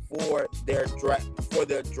for their draft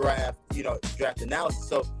analysis.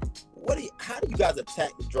 So how do you guys attack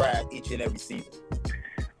the draft each and every season?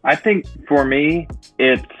 I think for me,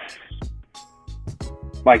 it's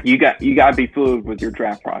like you got to be fluid with your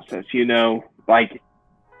draft process. Like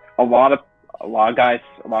a lot of guys,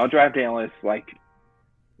 a lot of draft analysts, like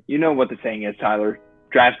what the saying is, Tyler.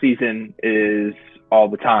 Draft season is all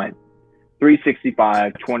the time,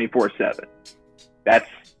 365, 24/7. That's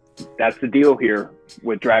the deal here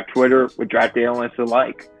with draft Twitter, with draft analysts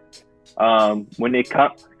alike. When it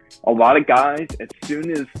comes, a lot of guys, as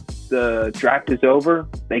soon as the draft is over,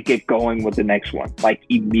 they get going with the next one, like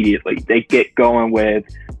immediately. They get going with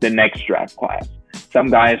the next draft class. Some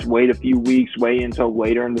guys wait a few weeks, wait until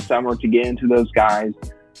later in the summer to get into those guys.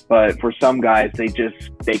 But for some guys, they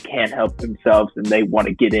can't help themselves and they want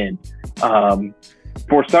to get in.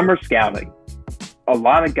 For summer scouting, a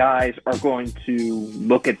lot of guys are going to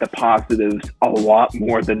look at the positives a lot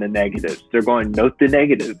more than the negatives. They're going to note the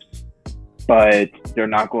negatives, but they're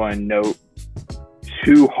not going to note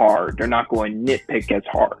too hard. They're not going to nitpick as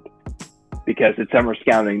hard, because at summer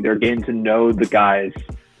scouting, they're getting to know the guys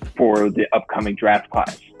for the upcoming draft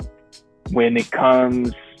class. When it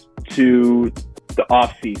comes to the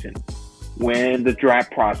off season, when the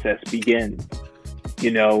draft process begins,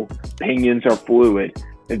 opinions are fluid,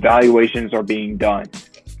 evaluations are being done.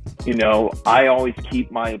 I always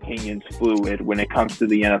keep my opinions fluid when it comes to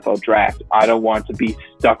the NFL draft. I don't want to be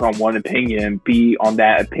stuck on one opinion and be on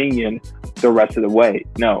that opinion the rest of the way.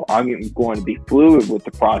 No, I'm going to be fluid with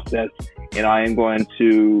the process, and I am going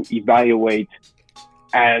to evaluate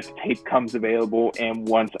as tape comes available, and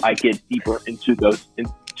once I get deeper into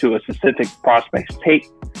a specific prospect's tape.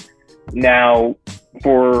 Now,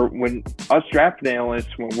 for when us draft analysts,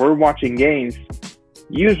 when we're watching games,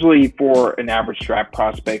 usually for an average draft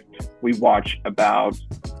prospect, we watch about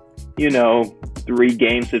 3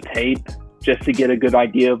 games of tape just to get a good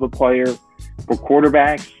idea of a player. For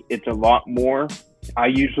quarterbacks, it's a lot more. I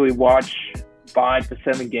usually watch 5 to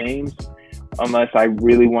 7 games. Unless I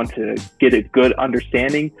really want to get a good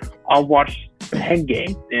understanding, I'll watch 10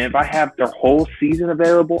 games. And if I have their whole season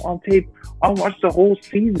available on tape, I'll watch the whole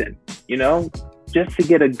season. just to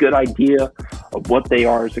get a good idea of what they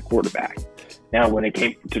are as a quarterback. Now, when it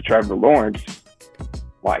came to Trevor Lawrence,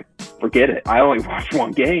 like, forget it. I only watched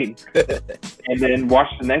one game and then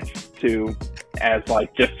watched the next two as,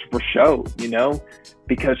 like, just for show, you know,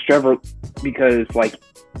 because like,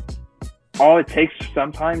 all it takes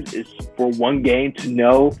sometimes is for one game to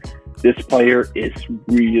know this player is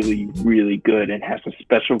really, really good and has a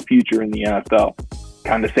special future in the NFL.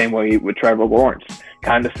 Kind of same way with Trevor Lawrence.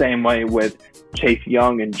 Kind of same way with Chase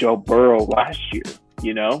Young and Joe Burrow last year,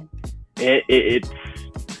 you know? It's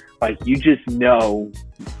like, you just know,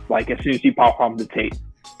 like, as soon as you pop on the tape,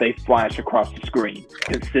 they flash across the screen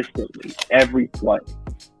consistently, every play.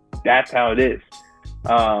 That's how it is.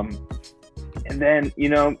 And then, you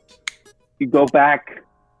know, you go back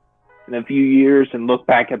in a few years and look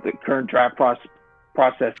back at the current draft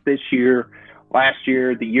process this year, last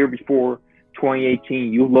year, the year before,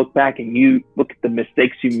 2018, you look back and you look at the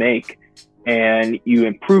mistakes you make and you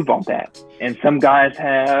improve on that. And some guys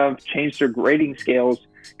have changed their grading scales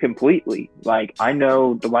completely. Like, I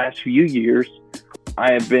know the last few years,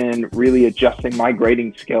 I have been really adjusting my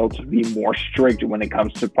grading scale to be more strict when it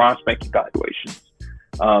comes to prospect evaluations.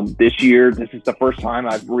 This year, this is the first time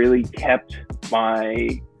I've really kept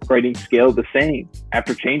my grading scale the same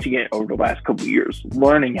after changing it over the last couple of years,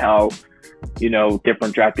 learning how, you know,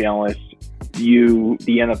 different draft analysts view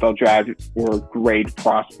the NFL draft or grade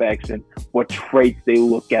prospects and what traits they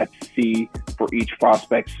look at to see for each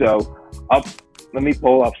prospect. So let me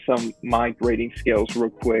pull up my grading scales real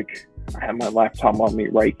quick. I have my laptop on me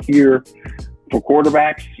right here. For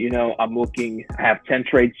quarterbacks, you know, I have 10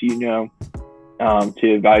 traits, you know, to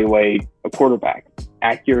evaluate a quarterback: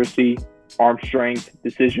 accuracy, arm strength,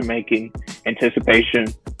 decision-making, anticipation,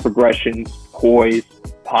 progression, poise,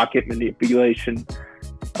 pocket manipulation,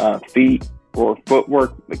 feet or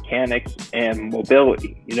footwork, mechanics, and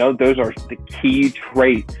mobility. You know, those are the key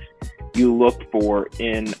traits you look for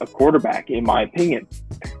in a quarterback, in my opinion.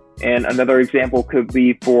 And another example could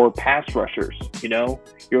be for pass rushers. You know,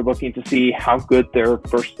 you're looking to see how good their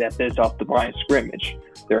first step is off the line of scrimmage,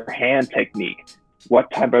 their hand technique,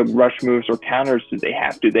 what type of rush moves or counters do they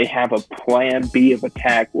have? Do they have a plan B of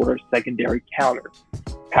attack or a secondary counter?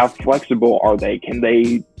 How flexible are they?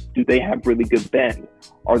 Do they have really good bend?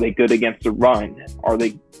 Are they good against the run? Are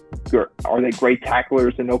they great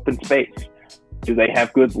tacklers in open space? Do they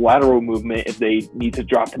have good lateral movement if they need to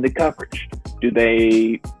drop into coverage?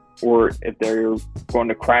 Or if they're going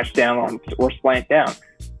to crash down on or slant down,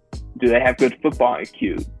 do they have good football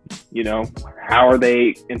IQ? You know, how are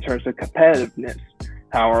they in terms of competitiveness?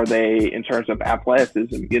 How are they in terms of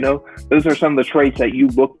athleticism? You know, those are some of the traits that you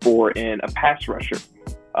look for in a pass rusher.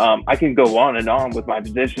 I can go on and on with my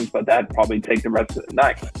positions, but that'd probably take the rest of the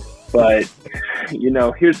night. But, you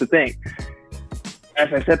know, here's the thing.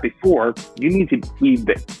 As I said before, you need to be,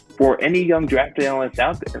 for any young draft analysts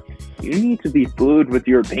out there, you need to be fluid with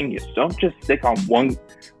your opinions. Don't just stick on one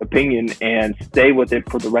opinion and stay with it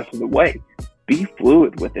for the rest of the way. Be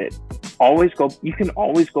fluid with it. You can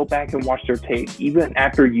always go back and watch their tape, even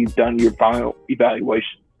after you've done your final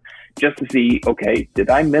evaluation, just to see, okay, did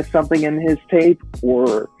I miss something in his tape,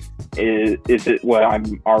 or is it what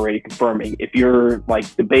I'm already confirming? If you're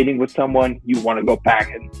like debating with someone, you want to go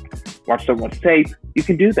back and watch someone's tape, you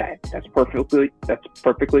can do that. That's perfectly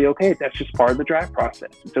okay. That's just part of the draft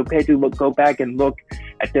process. It's okay to go back and look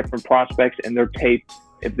at different prospects and their tape.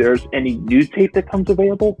 If there's any new tape that comes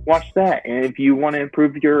available, watch that. And if you want to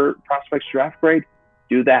improve your prospect's draft grade,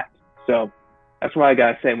 do that. So that's what I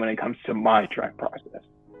got to say when it comes to my draft process.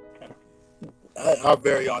 Our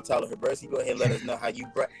very own Tyler Hibbers, go ahead and let us know how do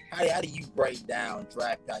you break down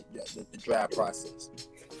the draft process?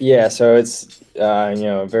 Yeah, so it's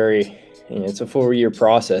it's a 4-year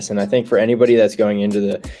process, and I think for anybody that's going into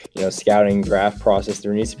the scouting draft process,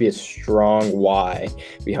 there needs to be a strong why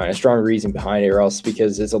behind, a strong reason behind it, or else,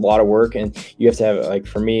 because it's a lot of work, and you have to have, like,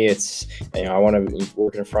 for me, it's I want to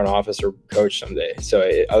work in a front office or coach someday. So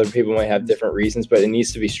other people might have different reasons, but it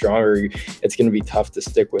needs to be stronger. It's going to be tough to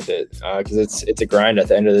stick with it because it's a grind at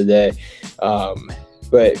the end of the day.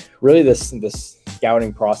 But really, this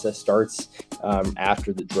scouting process starts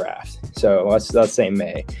after the draft. So let's say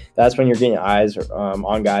May. That's when you're getting eyes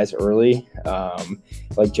on guys early.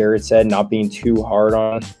 Like Jared said, not being too hard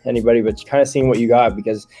on anybody, but kind of seeing what you got,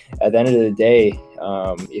 because at the end of the day,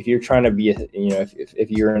 If you're trying to be,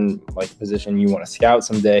 if you're in like a position you want to scout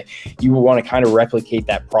someday, you want to kind of replicate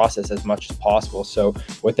that process as much as possible. So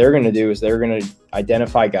what they're going to do is they're going to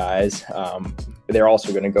identify guys. They're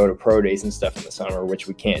also going to go to pro days and stuff in the summer, which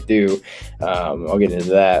we can't do. I'll get into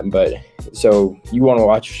that. But so you want to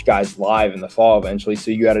watch guys live in the fall eventually.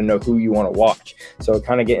 So you got to know who you want to watch. So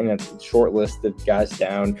kind of getting a short list of guys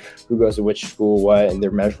down, who goes to which school, what, and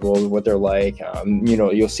their measurables, what they're like.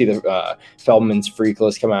 You'll see the Feldman's freak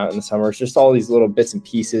list come out in the summer. It's just all these little bits and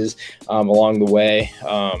pieces along the way.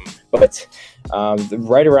 But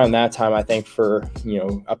right around that time, I think for,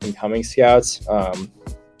 up and coming scouts,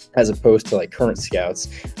 as opposed to like current scouts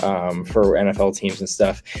for NFL teams and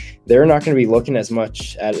stuff, they're not going to be looking as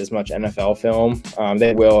much NFL film.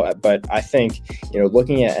 They will, but I think,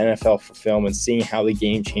 looking at NFL film and seeing how the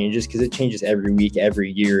game changes, because it changes every week,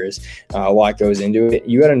 every year, is a lot goes into it.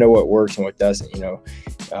 You got to know what works and what doesn't.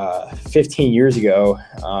 15 years ago,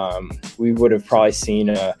 we would have probably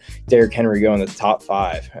seen Derrick Henry go in the top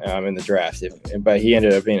 5 in the draft, but he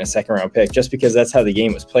ended up being a second-round pick just because that's how the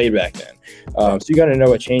game was played back then. So you got to know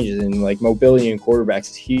what changes, and like mobility in quarterbacks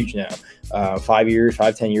is huge now.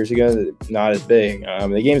 10 years ago, not as big.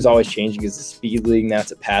 The game is always changing. It's a speed league, now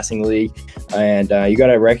it's a passing league, and you got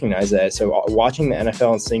to recognize that. So watching the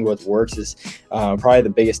NFL and seeing what works is probably the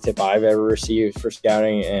biggest tip I've ever received for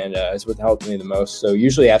scouting, and is what helped me the most. So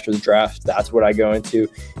usually after the draft, that's what I go into,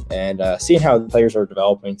 and seeing how the players are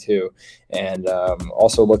developing too, and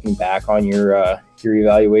also looking back on your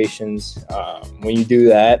evaluations. When you do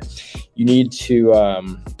that, you need to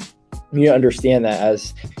understand that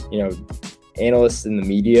as analysts in the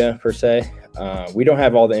media per se, we don't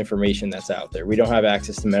have all the information that's out there. We don't have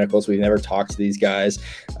access to medicals. We've never talked to these guys.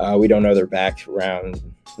 We don't know their background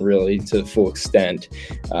really to the full extent.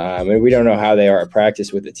 And we don't know how they are at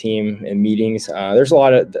practice with the team and meetings. There's a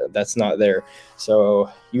lot of that's not there. So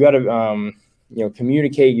you got to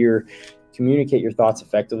communicate your thoughts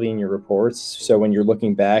effectively in your reports. So when you're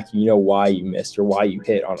looking back, why you missed or why you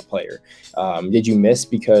hit on a player. Did you miss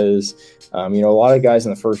because, a lot of guys in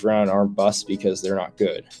the first round aren't busts because they're not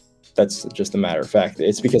good. That's just a matter of fact.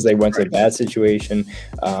 It's because they went to a bad situation.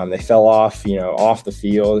 They fell off, off the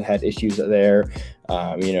field, had issues there.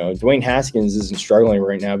 Dwayne Haskins isn't struggling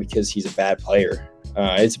right now because he's a bad player.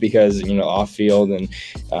 It's because, off field and,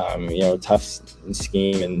 tough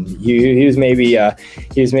scheme. And he was maybe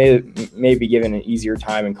given an easier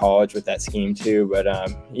time in college with that scheme too. But, a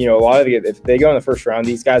lot of if they go in the first round,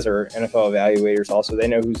 these guys are NFL evaluators. Also, they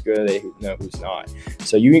know who's good, they know who's not.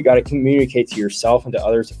 So you got to communicate to yourself and to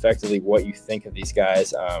others effectively what you think of these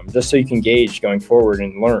guys, just so you can gauge going forward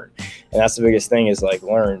and learn. And that's the biggest thing is like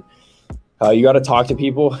learn. You got to talk to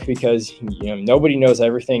people because nobody knows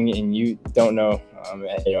everything, and you don't know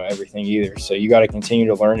everything either. So you got to continue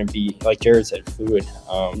to learn and be, like Jared said, fluid.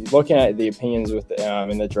 Looking at the opinions with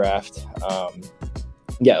in the draft,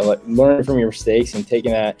 learning from your mistakes and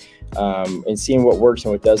taking that and seeing what works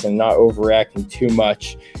and what doesn't, and not overreacting too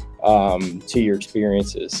much to your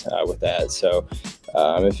experiences with that. So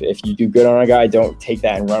if you do good on a guy, don't take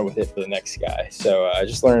that and run with it for the next guy. So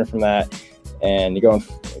just learning from that. And going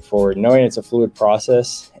forward, knowing it's a fluid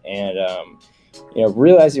process, and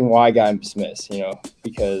realizing why I got dismissed,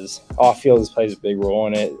 because off field plays a big role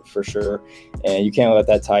in it for sure, and you can't let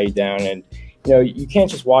that tie you down. And you can't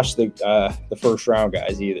just watch the first round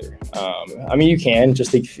guys either. You can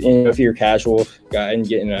just if you're a casual guy and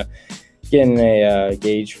getting a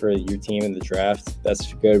gauge for your team in the draft,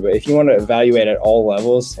 that's good. But if you want to evaluate at all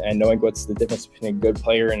levels and knowing what's the difference between a good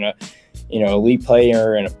player and a elite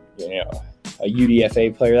player and a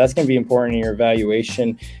UDFA player, that's going to be important in your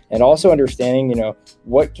evaluation, and also understanding,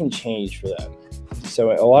 what can change for them.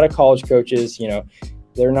 So a lot of college coaches,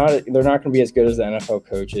 they're not going to be as good as the NFL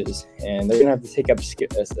coaches, and they're going to have to take up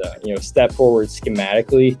step forward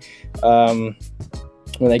schematically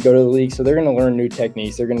when they go to the league. So they're going to learn new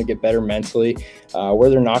techniques. They're going to get better mentally.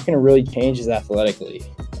 Where they're not going to really change is athletically.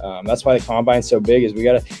 That's why the combine's so big, is we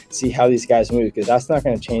got to see how these guys move, because that's not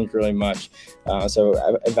going to change really much. So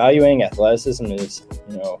evaluating athleticism is,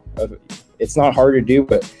 it's not hard to do,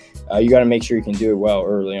 but you got to make sure you can do it well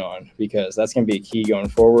early on, because that's going to be a key going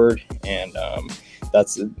forward. And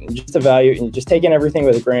that's just just taking everything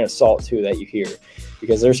with a grain of salt too that you hear,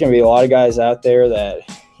 because there's going to be a lot of guys out there that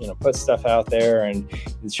put stuff out there and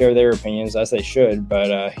share their opinions, as they should.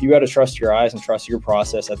 But you got to trust your eyes and trust your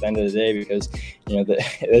process at the end of the day, because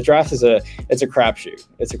the draft is a crapshoot.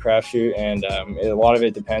 It's a crapshoot, and a lot of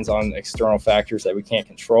it depends on external factors that we can't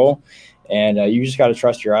control. And you just got to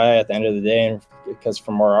trust your eye at the end of the day. And because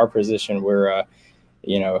from our position, we're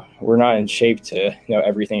not in shape to know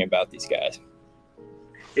everything about these guys.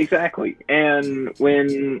 Exactly. And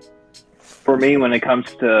for me, when it comes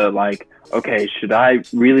to like, okay, should I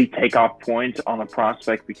really take off points on a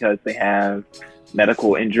prospect because they have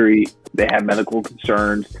medical injury, they have medical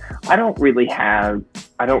concerns? I don't really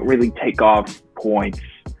take off points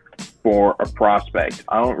for a prospect.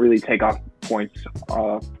 I don't really take off points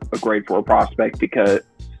off a grade for a prospect because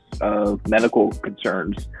of medical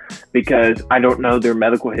concerns, because I don't know their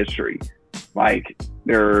medical history. Like,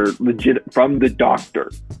 they're legit from the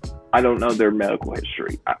doctor. I don't know their medical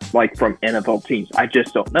history. Like, from NFL teams, I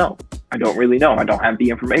just don't know. I don't really know. I don't have the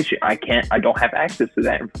information. I don't have access to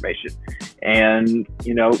that information. And,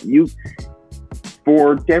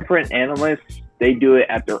 for different analysts, they do it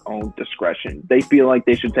at their own discretion. They feel like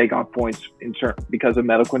they should take off points because of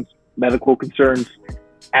medical concerns.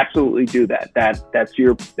 Absolutely do that. That's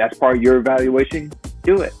part of your evaluation.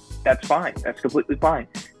 Do it. That's fine. That's completely fine.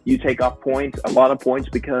 You take off points, a lot of points,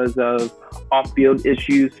 because of off-field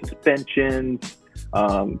issues, suspensions,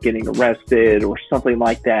 getting arrested or something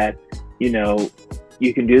like that.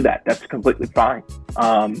 You can do that. That's completely fine.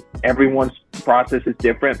 Everyone's process is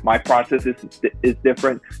different. My process is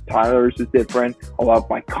different. Tyler's is different. A lot of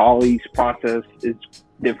my colleagues' process is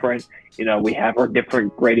different. We have our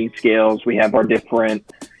different grading scales. We have our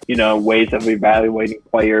different, ways of evaluating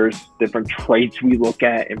players, different traits we look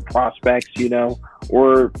at in prospects,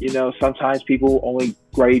 or, sometimes people only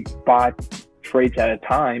grade 5 traits at a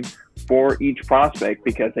time for each prospect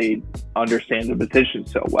because they understand the position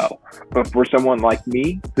so well. But for someone like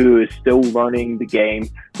me, who is still learning the game,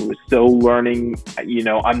 who is still learning,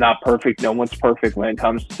 I'm not perfect. No one's perfect when it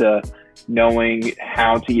comes to knowing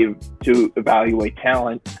how to evaluate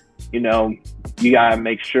talent. You gotta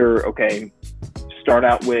make sure, okay, start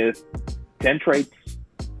out with 10 traits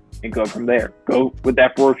and go from there. Go with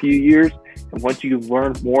that for a few years. And once you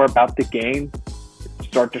learn more about the game,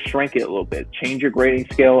 start to shrink it a little bit, change your grading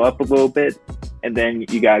scale up a little bit, and then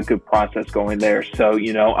you got a good process going there. So,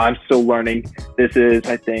 I'm still learning. This is,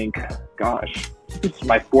 I think, this is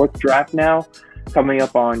my 4th draft now, coming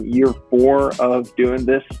up on year 4 of doing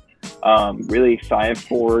this. Really excited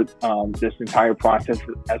for this entire process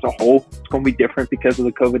as a whole. It's going to be different because of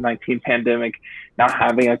the COVID-19 pandemic, not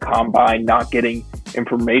having a combine, not getting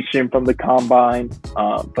information from the combine.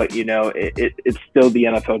 But, it's still the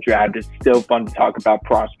NFL draft. It's still fun to talk about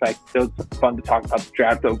prospects. Still fun to talk about the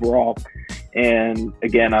draft overall. And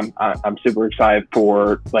again, I'm super excited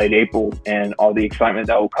for late April and all the excitement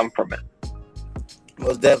that will come from it.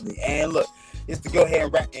 Most definitely. And look, just to go ahead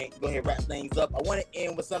and wrap things up, I want to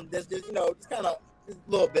end with something that's just kind of a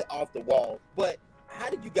little bit off the wall. But how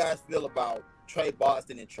did you guys feel about Trey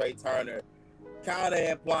Boston and Trey Turner, kind of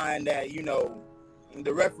implying that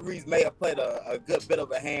the referees may have played a good bit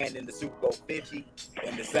of a hand in the Super Bowl 50,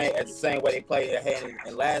 and the same way they played a hand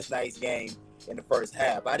in last night's game in the first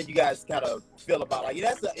half? How did you guys kind of feel about, like,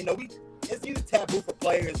 it's usually taboo for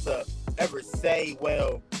players to ever say,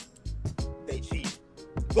 well, they cheat.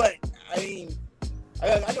 But I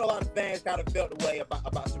know a lot of fans kind of felt the way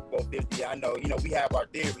about Super Bowl 50. I know, we have our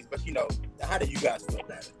theories, but how do you guys feel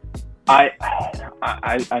about it?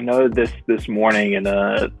 I know this morning in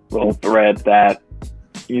a little thread that,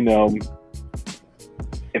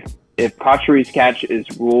 if Cotchery's catch is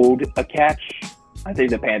ruled a catch, I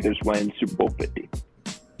think the Panthers win Super Bowl 50.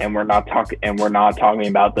 And we're not talking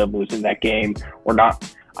about them losing that game.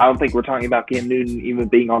 I don't think we're talking about Cam Newton even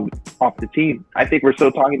being off the team. I think we're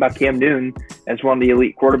still talking about Cam Newton as one of the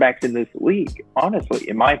elite quarterbacks in this league, honestly,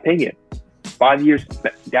 in my opinion. 5 years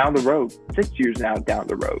down the road, 6 years now down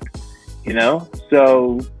the road,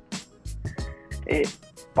 So,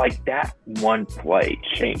 that one play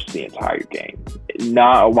changed the entire game.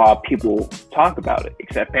 Not a lot of people talk about it,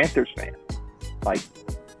 except Panthers fans.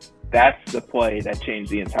 That's the play that changed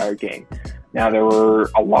the entire game. Now, there were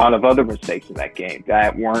a lot of other mistakes in that game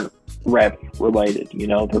that weren't ref related.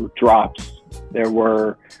 There were drops. There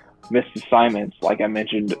were missed assignments, like I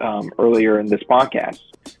mentioned earlier in this podcast.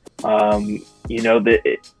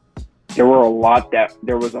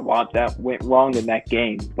 There was a lot that went wrong in that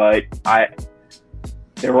game, but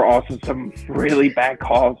there were also some really bad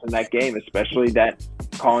calls in that game, especially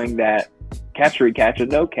calling that catchery catch a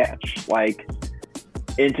no catch.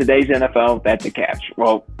 In today's NFL, that's a catch.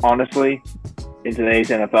 Well, honestly, in today's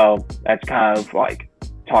NFL, that's kind of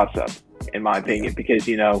toss up, in my opinion, because,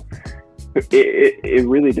 it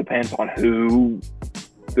really depends on who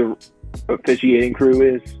the officiating crew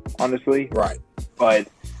is, honestly. Right. But,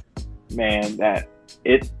 man, that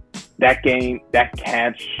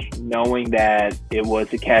catch, knowing that it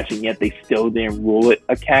was a catch and yet they still didn't rule it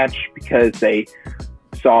a catch because they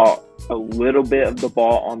saw a little bit of the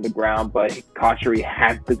ball on the ground, but Cotchery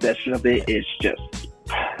had possession of it, is just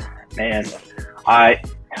Man,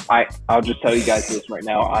 I'll just tell you guys this right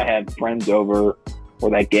now. I had friends over for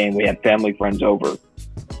that game. We had family friends over.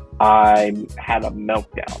 I had a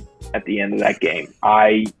meltdown at the end of that game.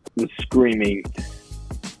 I was screaming,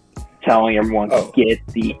 telling everyone to get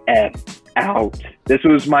the F out. This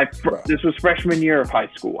was freshman year of high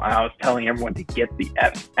school. I was telling everyone to get the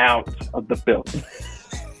F out of the building.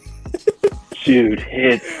 Dude,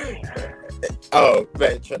 oh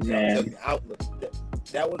man,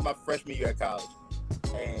 that was my freshman year at college,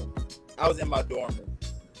 and I was in my dorm room.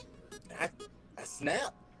 I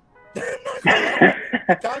snapped. I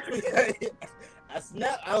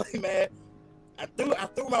snapped. I was like, man, I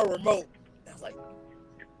threw my remote. I was like,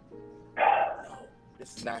 no,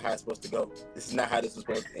 this is not how it's supposed to go. This is not how this is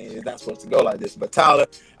supposed to end. It's not supposed to go like this. But Tyler,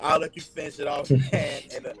 I'll let you finish it off, man.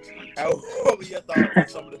 And what were your thoughts on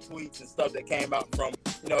some of the tweets and stuff that came out from,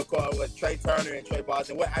 with Trey Turner and Trey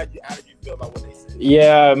Boston? How did you feel about what they said?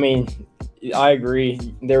 Yeah, I mean, I agree.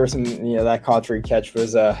 There was some, that Cotchery catch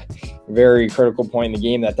was a very critical point in the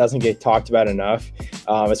game that doesn't get talked about enough.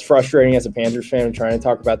 It's frustrating as a Panthers fan trying to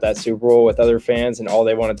talk about that Super Bowl with other fans, and all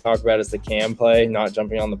they want to talk about is the cam play, not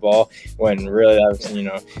jumping on the ball, when really that was,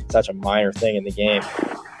 such a minor thing in the game.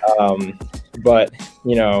 But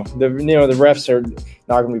the refs are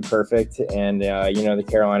not going to be perfect, and the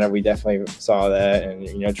Carolina, we definitely saw that,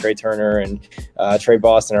 and Trey Turner and Trey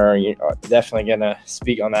Boston are definitely going to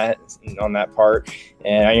speak on that part,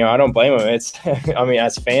 and I don't blame them. It's I mean,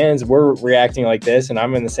 as fans, we're reacting like this, and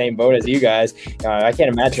I'm in the same boat as you guys. I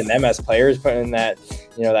can't imagine them as players putting in that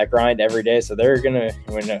that grind every day, so they're going to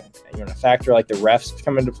when a factor like the refs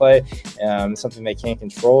come into play, something they can't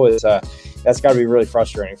control is that's got to be really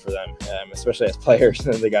frustrating for them, especially as players,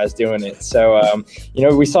 the guys doing it. So,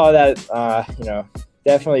 we saw that,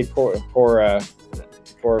 definitely poor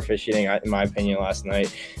officiating, in my opinion, last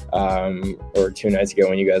night or 2 nights ago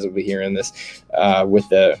when you guys will be hearing this with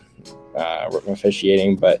the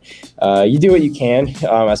officiating. But you do what you can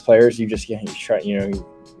as players. You try,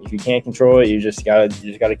 if you can't control it, you just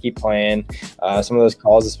gotta keep playing. Some of those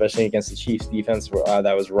calls, especially against the Chiefs defense,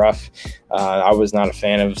 that was rough. I was not a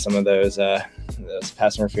fan of some of those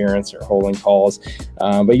pass interference or holding calls.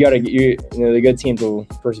 But the good teams will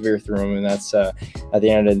persevere through them, and that's at the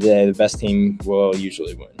end of the day, the best team will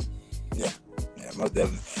usually win. Yeah, most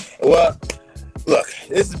definitely. Well, look,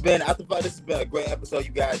 this has been a great episode,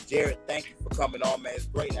 you guys. Jared, thank you for coming on, man. It's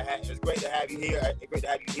great to have you here.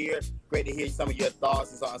 Great to hear some of your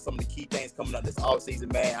thoughts on some of the key things coming up this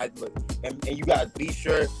offseason, man. And you guys be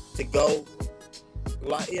sure to go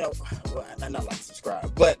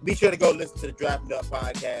subscribe, but be sure to go listen to the Drafting Up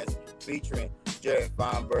podcast featuring Jared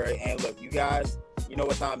Feinberg. And look, you guys, you know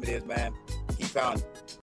what time it is, man. Keep pounding.